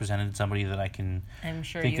she's represented somebody that I can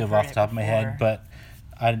think of off the top of my head, but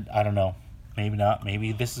I don't know. Maybe not.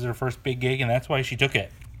 Maybe this is her first big gig, and that's why she took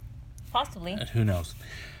it. Possibly. Who knows?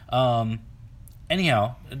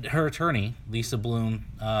 Anyhow, her attorney, Lisa Bloom,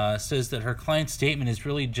 says that her client's statement is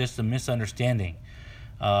really just a misunderstanding.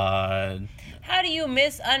 How do you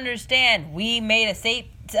misunderstand? We made a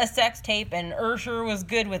sex tape and Usher was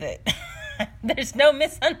good with it. There's no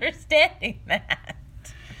misunderstanding that.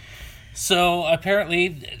 So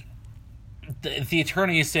apparently the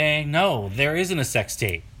attorney is saying, no, there isn't a sex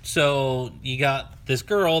tape. So you got this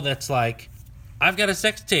girl that's like, I've got a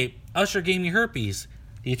sex tape. Usher gave me herpes.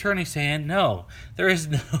 The attorney saying, no, there is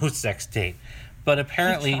no sex tape. But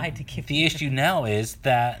apparently the issue now is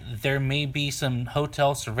that there may be some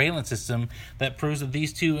hotel surveillance system that proves that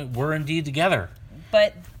these two were indeed together.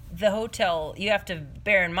 But the hotel, you have to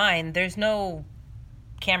bear in mind, there's no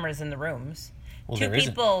cameras in the rooms. Well, two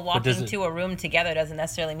people walking to a room together doesn't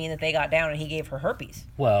necessarily mean that they got down and he gave her herpes.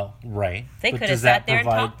 Well, right. They could have sat there and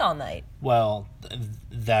talked all night. Well,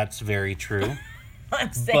 that's very true.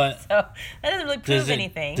 I'm saying so. That doesn't really prove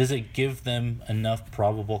anything. Does it give them enough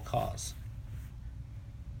probable cause?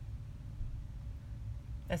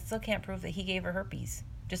 That still can't prove that he gave her herpes.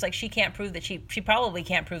 Just like she can't prove that she probably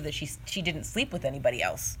can't prove that she didn't sleep with anybody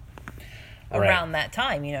else around that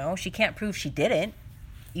time, you know. She can't prove she didn't.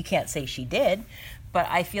 You can't say she did. But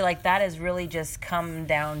I feel like that has really just come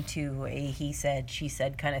down to a he said, she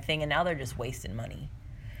said kind of thing, and now they're just wasting money.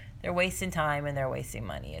 They're wasting time and they're wasting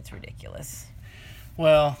money. It's ridiculous.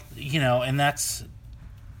 Well, you know, and that's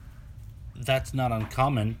not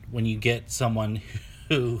uncommon when you get someone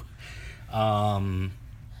who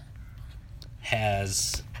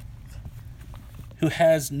has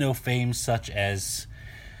no fame, such as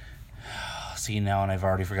see now, and I've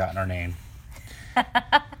already forgotten her name.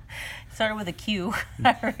 Started with a Q.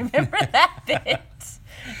 I remember that bit.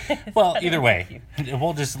 Well, either way,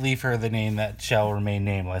 we'll just leave her the name that shall remain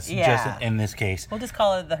nameless. Yeah. Just in this case, we'll just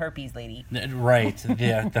call her the herpes lady. Right,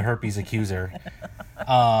 the herpes accuser.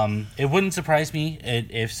 It wouldn't surprise me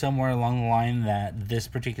if somewhere along the line that this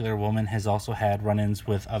particular woman has also had run-ins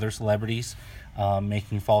with other celebrities,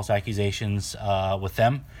 making false accusations with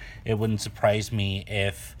them. It wouldn't surprise me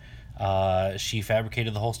if she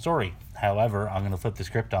fabricated the whole story. However, I'm going to flip the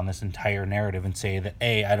script on this entire narrative and say that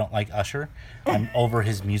A, I don't like Usher. I'm over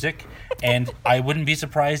his music, and I wouldn't be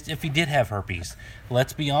surprised if he did have herpes.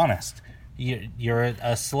 Let's be honest. You're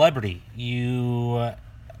a celebrity. You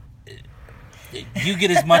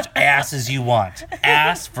get as much ass as you want.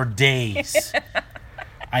 Ass for days.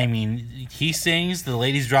 I mean, he sings, the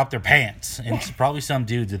ladies drop their pants, and it's probably some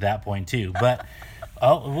dudes at that point too. But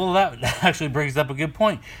that actually brings up a good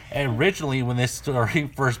point. Originally, when this story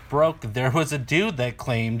first broke, there was a dude that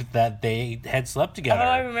claimed that they had slept together. Oh,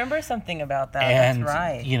 I remember something about that. And, that's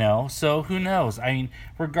right. You know, so who knows? I mean,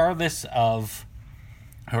 regardless of,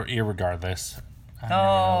 or irregardless.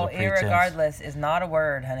 Oh, irregardless is not a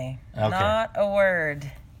word, honey. Okay. Not a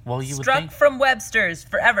word. Well, you would think from Webster's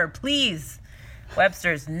forever, please.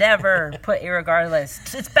 Webster's never put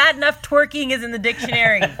irregardless. It's bad enough twerking is in the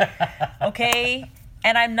dictionary. Okay?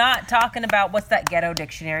 And I'm not talking about what's that ghetto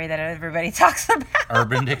dictionary that everybody talks about.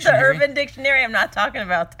 Urban Dictionary? The Urban Dictionary. I'm not talking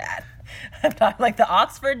about that. I'm talking like the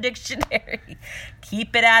Oxford Dictionary.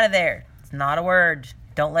 Keep it out of there. It's not a word.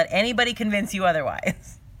 Don't let anybody convince you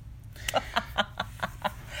otherwise.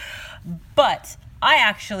 But I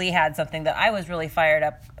actually had something that I was really fired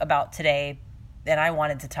up about today that I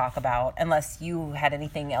wanted to talk about, unless you had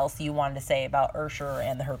anything else you wanted to say about Usher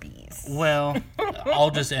and the herpes. Well, I'll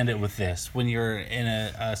just end it with this. When you're in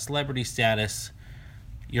a celebrity status,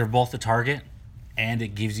 you're both a target, and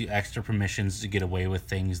it gives you extra permissions to get away with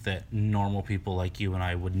things that normal people like you and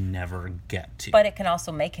I would never get to. But it can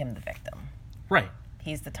also make him the victim. Right.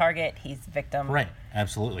 He's the target, he's the victim. Right,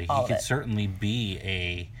 absolutely. He could certainly be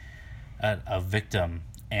a victim,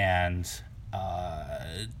 and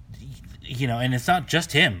you know, and it's not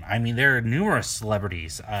just him. I mean, there are numerous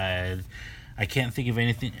celebrities. I can't think of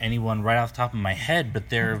anyone right off the top of my head, but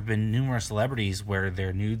there have been numerous celebrities where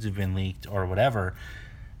their nudes have been leaked or whatever,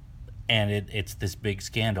 and it's this big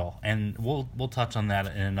scandal. And we'll touch on that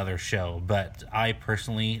in another show. But I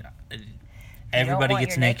personally, everybody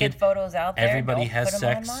gets naked. Photos out there. Everybody has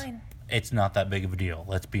sex. It's not that big of a deal.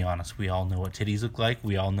 Let's be honest. We all know what titties look like.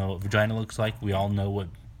 We all know what vagina looks like. We all know what.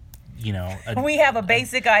 You know, we have a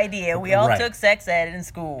basic idea. We all took sex ed in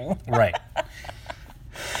school. Right.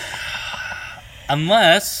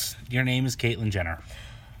 Unless your name is Caitlyn Jenner.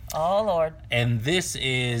 Oh, Lord. And this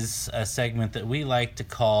is a segment that we like to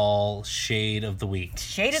call Shade of the Week.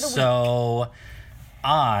 Shade of the Week. So,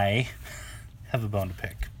 I have a bone to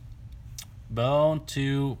pick. Bone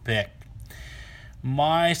to pick.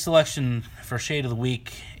 My selection for Shade of the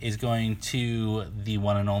Week is going to the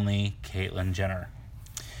one and only Caitlyn Jenner.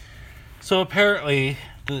 So, apparently,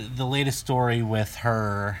 the latest story with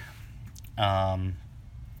her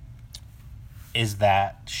is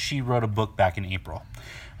that she wrote a book back in April.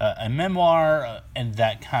 A memoir, and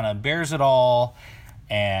that kind of bears it all,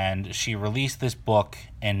 and she released this book,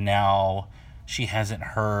 and now she hasn't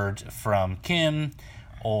heard from Kim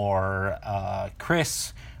or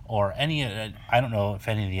Chris or any, I don't know if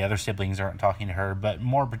any of the other siblings aren't talking to her, but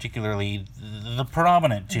more particularly the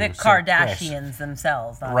predominant two. The Kardashians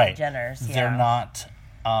themselves, not right. the Jenners. Yeah. They're not,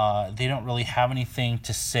 they don't really have anything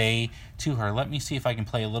to say to her. Let me see if I can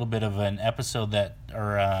play a little bit of an episode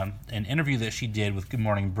or an interview that she did with Good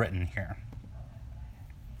Morning Britain here.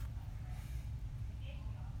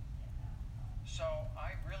 So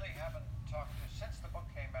I really haven't talked to, since the book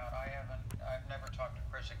came out, I've never talked to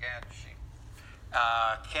Chris again.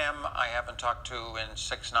 Kim, I haven't talked to in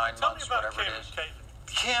 6-9 months, whatever it is.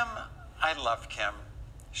 Kim, I love Kim.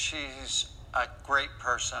 She's a great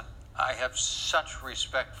person. I have such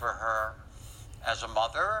respect for her as a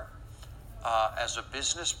mother, as a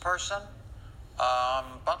business person.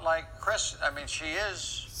 But like Chris, I mean, she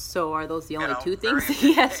is. So are those the only two very things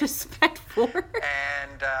he has respect for?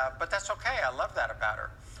 And but that's okay. I love that about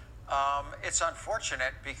her. It's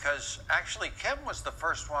unfortunate because actually Kim was the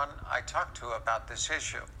first one I talked to about this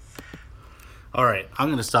issue. All right, I'm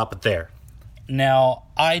going to stop it there. Now,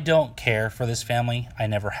 I don't care for this family. I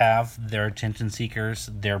never have. They're attention seekers.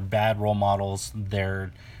 They're bad role models.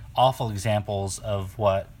 They're awful examples of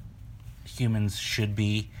what humans should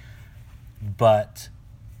be. But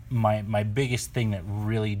my biggest thing that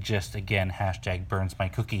really just, again, hashtag burns my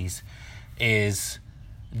cookies is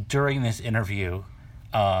during this interview,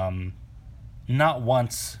 not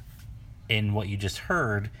once in what you just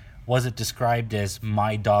heard was it described as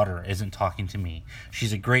my daughter isn't talking to me.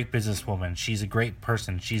 She's a great businesswoman. She's a great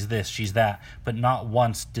person. She's this, she's that. But not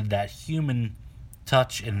once did that human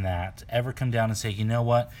touch in that ever come down and say, you know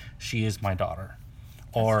what? She is my daughter.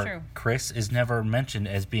 Or true. Chris is never mentioned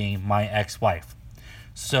as being my ex-wife.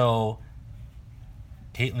 So,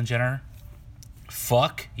 Caitlyn Jenner,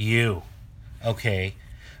 fuck you. Okay?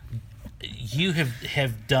 You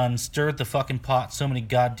have done stirred the fucking pot so many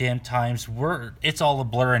goddamn times. It's all a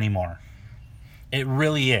blur anymore. It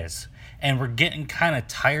really is. And we're getting kind of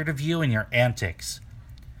tired of you and your antics.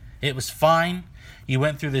 It was fine. You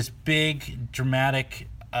went through this big, dramatic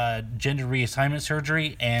gender reassignment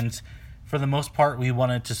surgery, and for the most part, we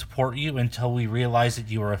wanted to support you until we realized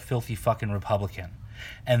that you were a filthy fucking Republican.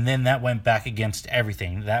 And then that went back against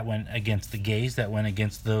everything. That went against the gays. That went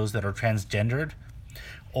against those that are transgendered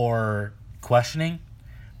or questioning.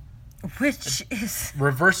 Which is...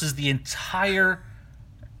 reverses the entire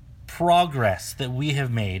progress that we have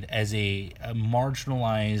made as a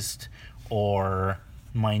marginalized or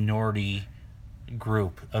minority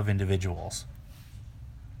group of individuals.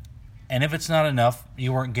 And if it's not enough,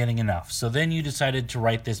 you weren't getting enough. So then you decided to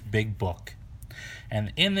write this big book.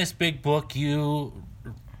 And in this big book, you,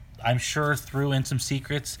 I'm sure, threw in some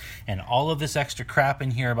secrets and all of this extra crap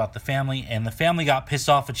in here about the family. And the family got pissed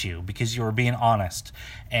off at you because you were being honest.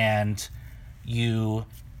 And you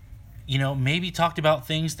know, maybe talked about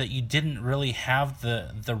things that you didn't really have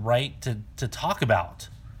the right to talk about.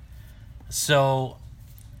 So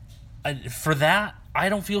for that, I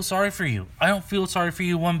don't feel sorry for you. I don't feel sorry for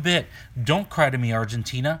you one bit. Don't cry to me,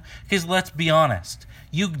 Argentina. Because let's be honest.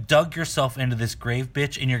 You dug yourself into this grave,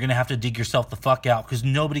 bitch, and you're going to have to dig yourself the fuck out because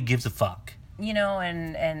nobody gives a fuck. You know,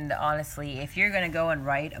 and honestly, if you're going to go and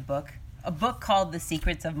write a book called The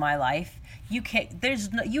Secrets of My Life, you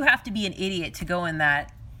have to be an idiot to go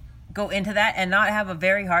into that and not have a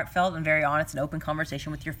very heartfelt and very honest and open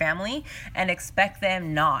conversation with your family and expect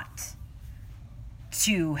them not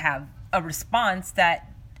to have a response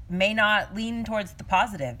that may not lean towards the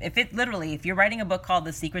positive. If you're writing a book called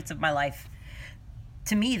The Secrets of My Life,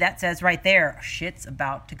 to me that says right there, shit's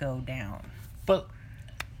about to go down. But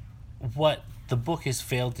what the book has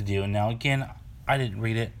failed to do, and now again, I didn't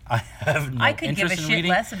read it. I have no I could interest give a in shit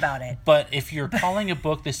reading. less about it. But if you're calling a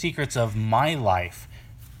book The Secrets of My Life,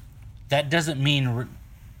 that doesn't mean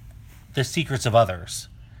the secrets of others.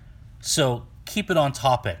 So keep it on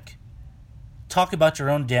topic. talk about your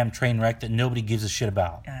own damn train wreck that nobody gives a shit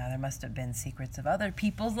about. There must have been secrets of other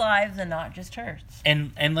people's lives and not just hers.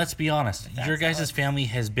 And let's be honest, your guys' family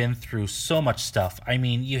has been through so much stuff. I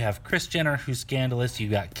mean, you have Kris Jenner, who's scandalous. You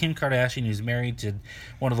got Kim Kardashian, who's married to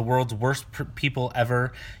one of the world's worst people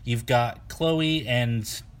ever. You've got Khloe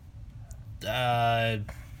and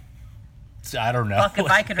I don't know. Fuck if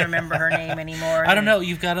I could remember her name anymore. I don't know.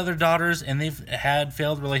 You've got other daughters, and they've had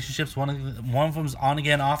failed relationships. One of them's on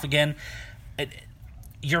again, off again.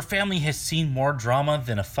 Your family has seen more drama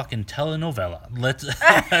than a fucking telenovela. Let's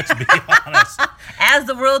be honest. As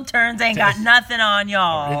the world turns, ain't got nothing on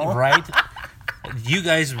y'all. Right? You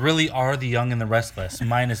guys really are the young and the restless,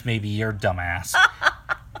 minus maybe your dumbass.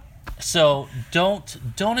 So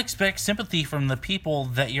don't expect sympathy from the people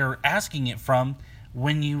that you're asking it from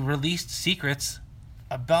when you released secrets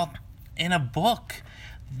about in a book.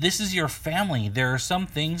 This is your family. There are some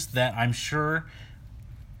things that I'm sure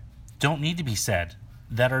don't need to be said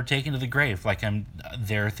that are taken to the grave. Like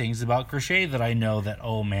there are things about Cryshé that I know that,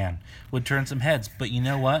 oh man, would turn some heads. But you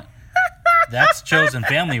know what? That's chosen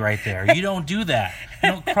family right there. You don't do that. You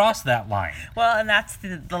don't cross that line. Well, and that's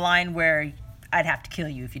the line where I'd have to kill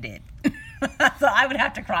you if you did. So I would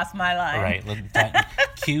have to cross my line. All right.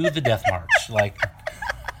 Cue the death march. Like...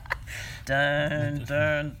 Dun,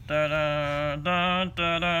 dun, dun, dun, dun,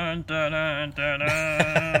 dun, dun, dun,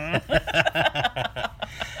 dun.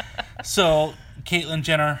 So, Caitlyn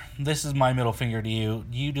Jenner, this is my middle finger to you.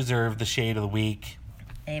 You deserve the shade of the week.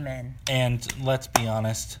 Amen. And let's be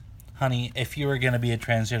honest, honey, if you were going to be a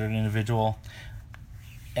transgender individual,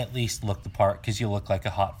 at least look the part, because you look like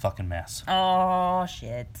a hot fucking mess. Oh,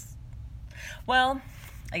 shit. Well,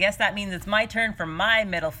 I guess that means it's my turn for my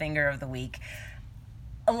middle finger of the week.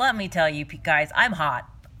 Let me tell you guys, I'm hot.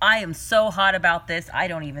 I am so hot about this, I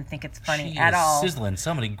don't even think it's funny at all. Sizzling.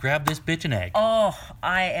 Somebody grab this bitch an egg. Oh,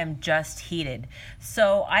 I am just heated.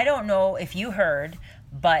 So, I don't know if you heard,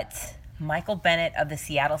 but Michael Bennett of the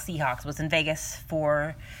Seattle Seahawks was in Vegas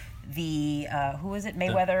for the, who was it,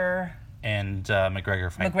 Mayweather? And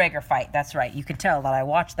McGregor fight. McGregor fight, that's right. You can tell that I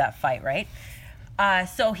watched that fight, right?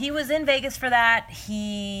 So, he was in Vegas for that.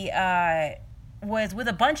 He was with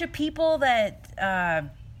a bunch of people that,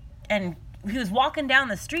 and he was walking down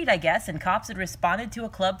the street, I guess, and cops had responded to a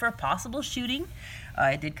club for a possible shooting.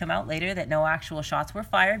 It did come out later that no actual shots were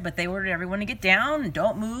fired, but they ordered everyone to get down and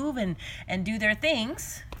don't move and do their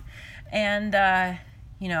things. And,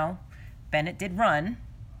 Bennett did run,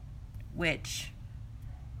 which...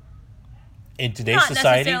 in today's not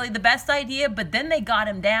society... necessarily the best idea, but then they got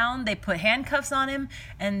him down, they put handcuffs on him,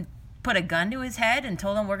 and put a gun to his head and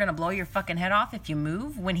told him, we're going to blow your fucking head off if you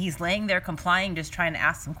move, when he's laying there complying, just trying to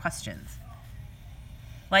ask some questions.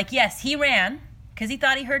 Like, yes, he ran because he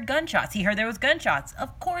thought he heard gunshots. He heard there was gunshots.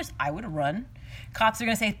 Of course, I would have run. Cops are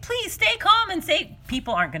going to say, please stay calm and safe.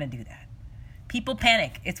 People aren't going to do that. People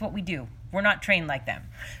panic. It's what we do. We're not trained like them.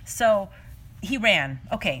 So he ran.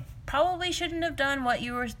 Okay, probably shouldn't have done what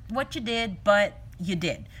you did, but you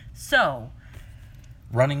did. So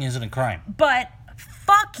running isn't a crime. But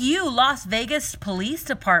fuck you, Las Vegas Police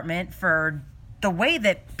Department, for the way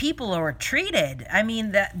that people were treated. I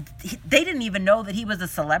mean, that they didn't even know that he was a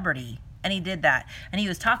celebrity, and he did that. And he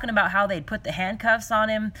was talking about how they'd put the handcuffs on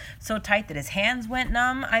him so tight that his hands went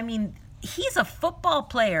numb. I mean, he's a football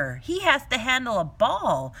player. He has to handle a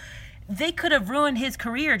ball. They could have ruined his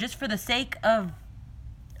career just for the sake of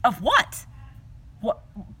what? What?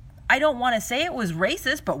 I don't want to say it was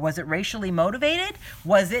racist, but was it racially motivated?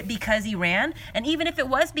 Was it because he ran? And even if it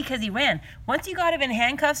was because he ran, once you got him in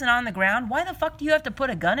handcuffs and on the ground, why the fuck do you have to put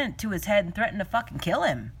a gun into his head and threaten to fucking kill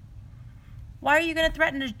him? Why are you going to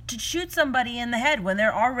threaten to shoot somebody in the head when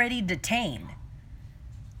they're already detained?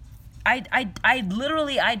 I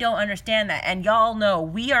literally don't understand that. And y'all know,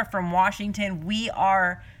 we are from Washington.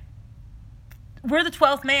 We're the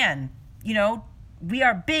 12th man, We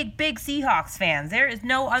are big, big Seahawks fans. There is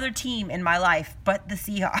no other team in my life but the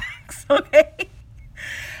Seahawks, okay?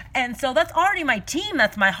 And so that's already my team.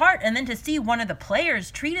 That's my heart. And then to see one of the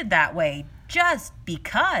players treated that way just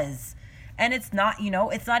because. And it's not,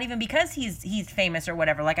 it's not even because he's famous or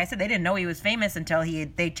whatever. Like I said, they didn't know he was famous until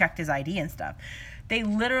they checked his ID and stuff. They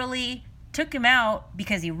literally took him out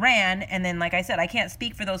because he ran. And then, like I said, I can't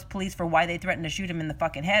speak for those police for why they threatened to shoot him in the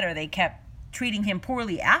fucking head, or they kept treating him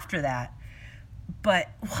poorly after that. But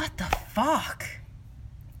what the fuck?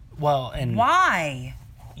 Well, and why?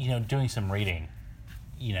 Doing some reading,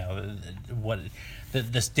 what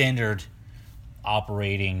the standard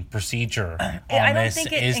operating procedure on I don't this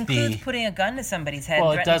think it includes putting a gun to somebody's head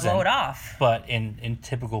and threatening to blow it off. But in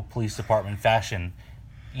typical police department fashion,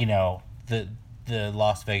 the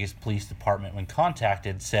Las Vegas Police Department, when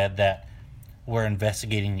contacted, said that we're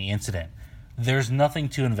investigating the incident. There's nothing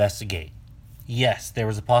to investigate. Yes, there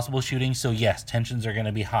was a possible shooting, so yes, tensions are going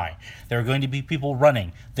to be high. There are going to be people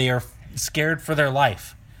running. They are scared for their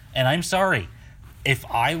life. And I'm sorry. If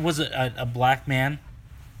I was a black man,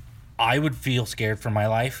 I would feel scared for my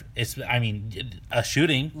life. A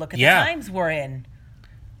shooting. Look at the times we're in.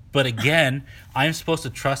 But again, I'm supposed to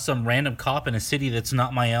trust some random cop in a city that's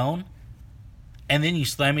not my own? And then you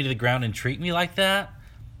slam me to the ground and treat me like that?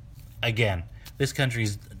 Again, this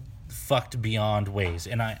country's fucked beyond ways.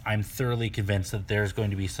 And I'm thoroughly convinced that there's going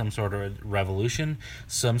to be some sort of revolution,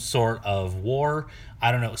 some sort of war.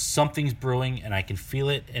 I don't know. Something's brewing, and I can feel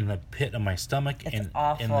it in the pit of my stomach and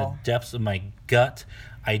in the depths of my gut.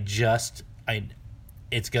 It's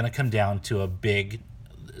going to come down to a big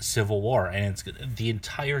civil war, and the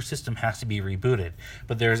entire system has to be rebooted.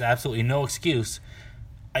 But there's absolutely no excuse,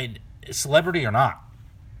 celebrity or not.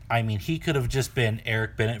 I mean, he could have just been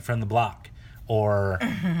Eric Bennett from the block or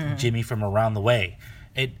Jimmy from around the way.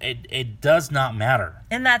 It does not matter.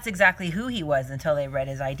 And that's exactly who he was until they read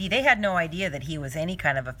his ID. They had no idea that he was any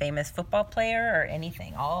kind of a famous football player or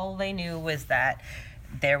anything. All they knew was that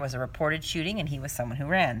there was a reported shooting and he was someone who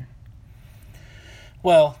ran.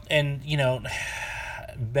 Well, and,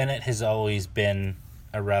 Bennett has always been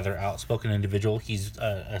a rather outspoken individual. He's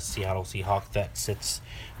a Seattle Seahawk that sits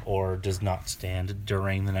or does not stand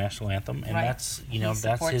during the national anthem, and that's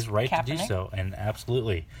that's his right Kaepernick to do so, and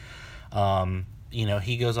absolutely.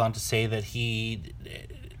 He goes on to say that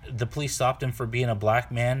the police stopped him for being a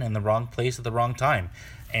black man in the wrong place at the wrong time,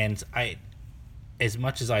 and as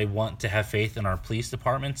much as I want to have faith in our police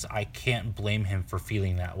departments, I can't blame him for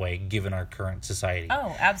feeling that way, given our current society.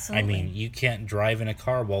 Oh, absolutely. I mean, you can't drive in a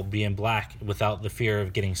car while being black without the fear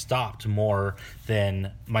of getting stopped more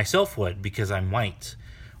than myself would, because I'm white.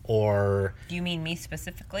 Or do you mean me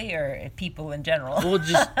specifically, or people in general? Well,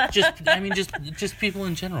 just people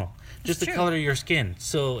in general. Just the color of your skin.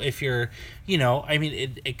 So if you're,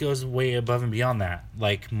 it goes way above and beyond that.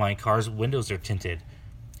 Like, my car's windows are tinted.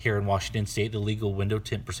 Here in Washington State, the legal window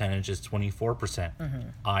tint percentage is 24%. Mm-hmm.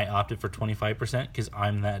 I opted for 25% because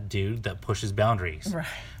I'm that dude that pushes boundaries. Right.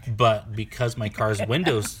 But because my car's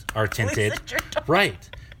windows are tinted, right,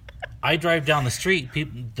 I drive down the street,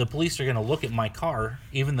 the police are going to look at my car,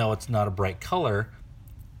 even though it's not a bright color,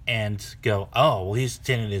 and go, oh, well, he's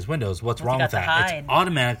tinted his windows. What's wrong with that? It's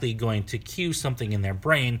automatically going to cue something in their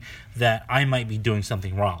brain that I might be doing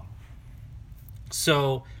something wrong.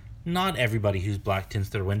 So not everybody who's black tints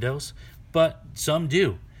their windows, but some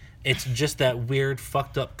do. It's just that weird,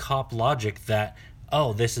 fucked up cop logic that,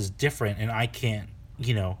 oh, this is different and I can't,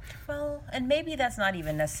 Well, and maybe that's not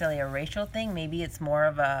even necessarily a racial thing. Maybe it's more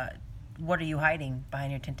of a, what are you hiding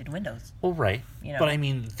behind your tinted windows? Well, right. But I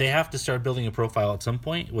mean, they have to start building a profile at some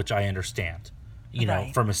point, which I understand.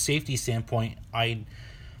 From a safety standpoint, and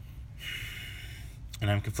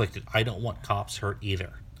I'm conflicted. I don't want cops hurt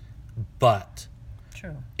either. But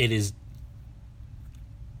true. It is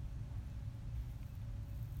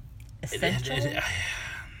essential.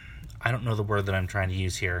 I don't know the word that I'm trying to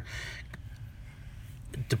use here.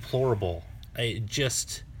 Deplorable.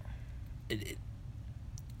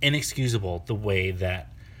 Inexcusable the way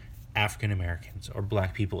that African Americans or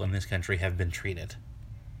black people in this country have been treated.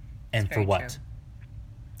 And for what? True.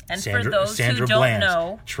 And for those Sandra who don't Bland,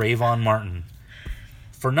 know, Trayvon Martin.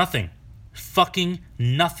 For nothing. Fucking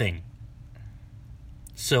nothing.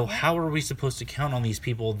 So how are we supposed to count on these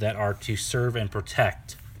people that are to serve and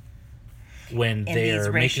protect when they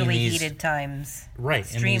are making these heated times? Right,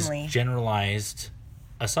 extremely. And these generalized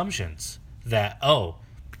assumptions that, oh,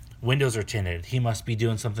 windows are tinted, he must be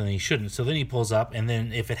doing something that he shouldn't. So then he pulls up, and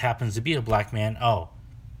then if it happens to be a black man, oh,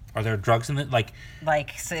 are there drugs in it? Like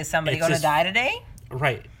is somebody going to die today?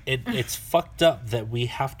 Right. It's fucked up that we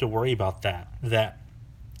have to worry about that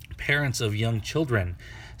parents of young children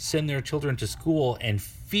send their children to school and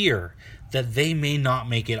fear that they may not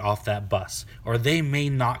make it off that bus, or they may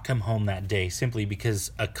not come home that day simply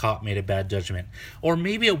because a cop made a bad judgment. Or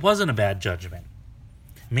maybe it wasn't a bad judgment.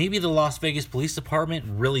 Maybe the Las Vegas Police Department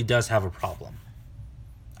really does have a problem.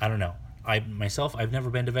 I don't know. I've never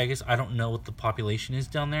been to Vegas. I don't know what the population is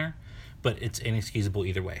down there, but it's inexcusable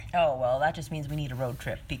either way. Oh, well, that just means we need a road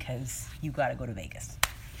trip because you got to go to Vegas.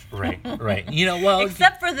 Right.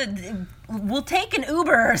 Except for we'll take an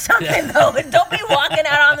Uber or something, though. Don't be walking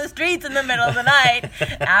out on the streets in the middle of the night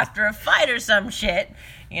after a fight or some shit,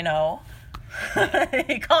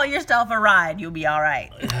 Call yourself a ride. You'll be all right.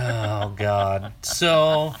 Oh, God.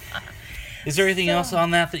 So, is there anything else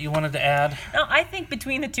on that you wanted to add? No, I think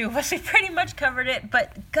between the two of us, we pretty much covered it.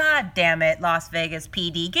 But, God damn it, Las Vegas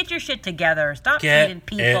PD, get your shit together. Stop treating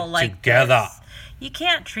people like together. this. You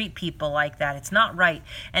can't treat people like that. It's not right.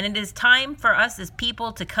 And it is time for us as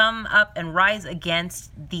people to come up and rise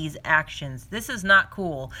against these actions. This is not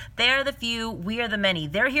cool. They are the few, we are the many.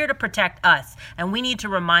 They're here to protect us, and we need to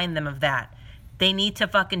remind them of that. They need to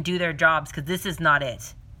fucking do their jobs, because this is not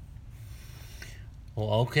it.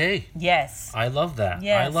 Well, okay. Yes. I love that.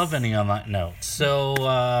 Yes. I love ending on that note.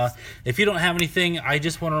 So, if you don't have anything, I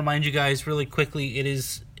just want to remind you guys really quickly, it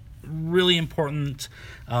is really important,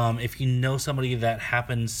 if you know somebody that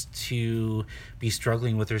happens to be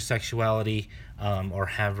struggling with their sexuality, or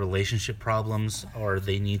have relationship problems, or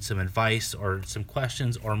they need some advice or some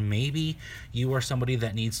questions, or maybe you are somebody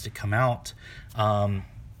that needs to come out,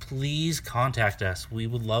 please contact us. We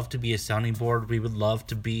would love to be a sounding board. We would love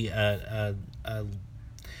to be a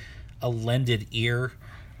lended ear,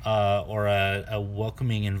 or a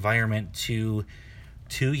welcoming environment to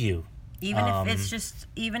you.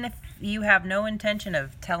 Even if you have no intention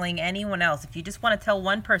of telling anyone else, if you just want to tell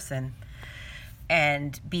one person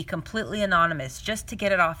and be completely anonymous just to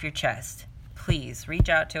get it off your chest, please reach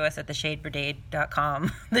out to us at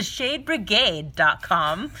theshadebrigade.com,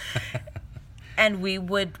 theshadebrigade.com, and we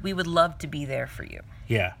would love to be there for you.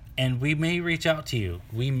 Yeah, and we may reach out to you.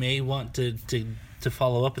 We may want to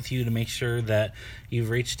follow up with you to make sure that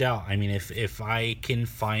you've reached out. I mean, if I can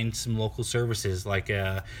find some local services like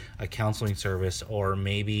a counseling service, or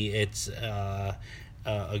maybe it's a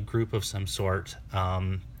group of some sort,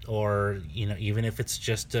 or even if it's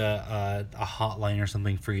just a hotline or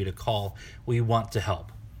something for you to call, we want to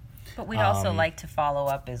help. But we'd also like to follow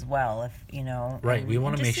up as well, if right. We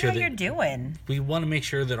want to make sure that you're doing. We want to make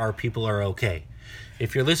sure that our people are okay.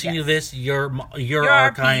 If you're listening to this, you're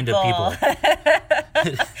our kind of people.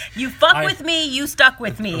 You fuck with me, you stuck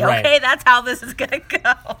with me. Right. Okay, that's how this is gonna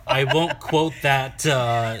go. I won't quote that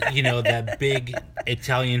that big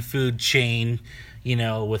Italian food chain,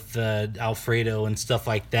 with Alfredo and stuff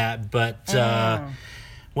like that. But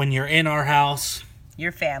when you're in our house,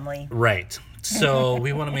 your family, right? So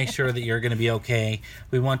we want to make sure that you're going to be okay.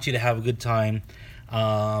 We want you to have a good time.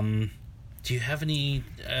 Do you have any?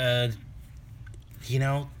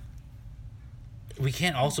 We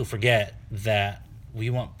can't also forget that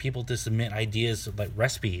we want people to submit ideas like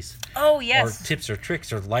recipes. Oh, yes. Or tips or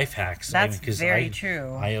tricks or life hacks. That's very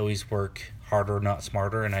true. I always work harder, not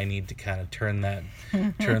smarter, and I need to kind of turn that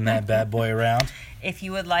bad boy around. If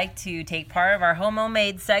you would like to take part of our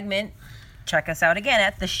Homo-Made segment, check us out again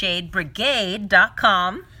at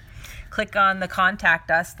theshadebrigade.com. Click on the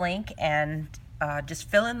Contact Us link and just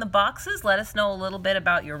fill in the boxes. Let us know a little bit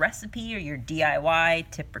about your recipe or your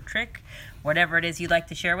DIY tip or trick, whatever it is you'd like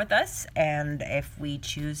to share with us. And if we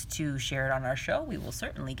choose to share it on our show, we will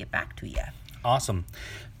certainly get back to you. Awesome.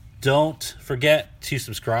 Don't forget to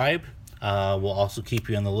subscribe. We'll also keep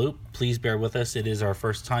you in the loop. Please bear with us. It is our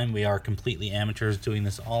first time. We are completely amateurs doing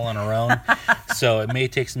this all on our own. So it may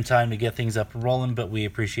take some time to get things up and rolling, but we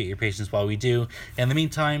appreciate your patience while we do. In the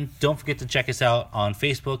meantime, don't forget to check us out on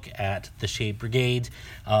Facebook at The Shade Brigade,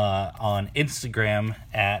 on Instagram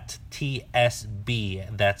at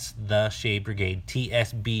TSB, that's The Shade Brigade,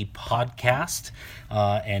 TSB Podcast,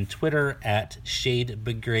 and Twitter at Shade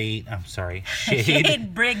Brigade,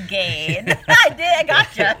 Shade Brigade. I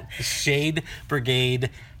gotcha. Shade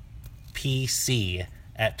Brigade PC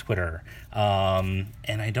at Twitter. And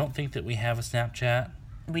I don't think that we have a Snapchat.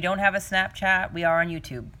 We don't have a Snapchat. We are on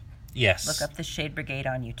YouTube. Yes. Look up the Shade Brigade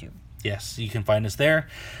on YouTube. Yes, you can find us there.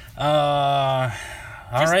 All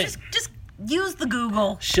right. Just use the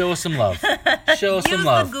Google. Show us some love. Show us some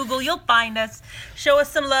love. Use the Google. You'll find us. Show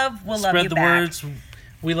us some love. We'll love you back. Spread the words.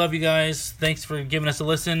 We love you guys. Thanks for giving us a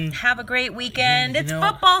listen. Have a great weekend. It's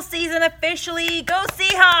football season officially. Go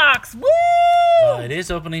Seahawks. Woo! It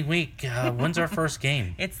is opening week. When's our first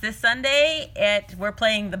game? It's this Sunday. We're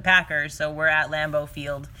playing the Packers, so we're at Lambeau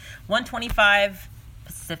Field. 1:25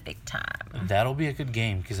 Pacific time. That'll be a good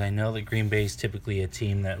game because I know that Green Bay is typically a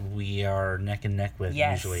team that we are neck and neck with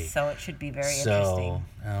usually. So it should be very interesting.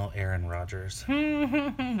 Aaron Rodgers.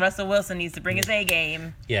 Russell Wilson needs to bring his A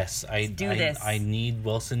game. Yes, I need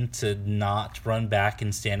Wilson to not run back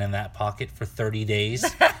and stand in that pocket for 30 days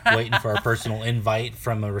waiting for a personal invite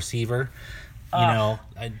from a receiver. I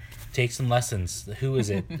take some lessons. Who is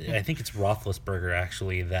it? I think it's Roethlisberger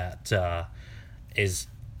actually that is.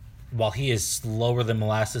 While he is slower than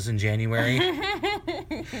molasses in January,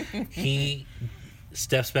 he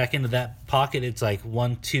steps back into that pocket. It's like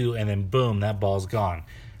 1, 2, and then boom, that ball's gone.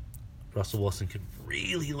 Russell Wilson could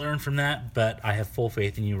really learn from that, but I have full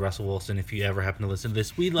faith in you, Russell Wilson. If you ever happen to listen to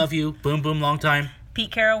this, we love you. Boom, boom, long time.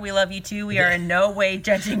 Pete Carroll, we love you too. We are in no way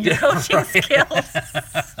judging your coaching skills.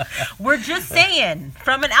 We're just saying,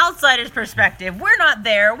 from an outsider's perspective, we're not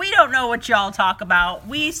there. We don't know what y'all talk about.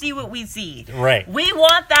 We see what we see. Right. We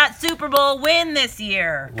want that Super Bowl win this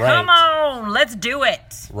year. Right. Come on, let's do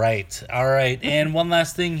it. Right. All right. And one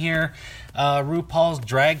last thing here. RuPaul's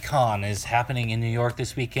Drag Con is happening in New York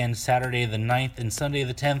this weekend, Saturday the 9th and Sunday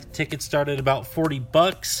the 10th. Tickets start at about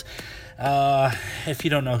 $40. If you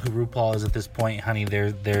don't know who RuPaul is at this point, honey,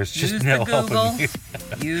 there's just no helping you.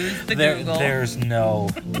 Use the Google. There's no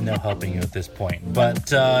helping you at this point.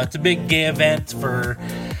 But it's a big gay event for,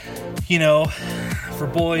 for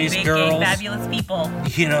boys, big, girls, gay, fabulous people.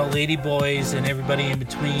 Lady boys and everybody in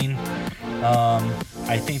between.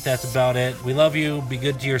 I think that's about it. We love you. Be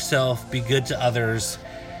good to yourself. Be good to others.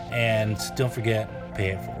 And don't forget, pay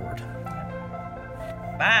it forward.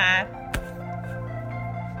 Bye.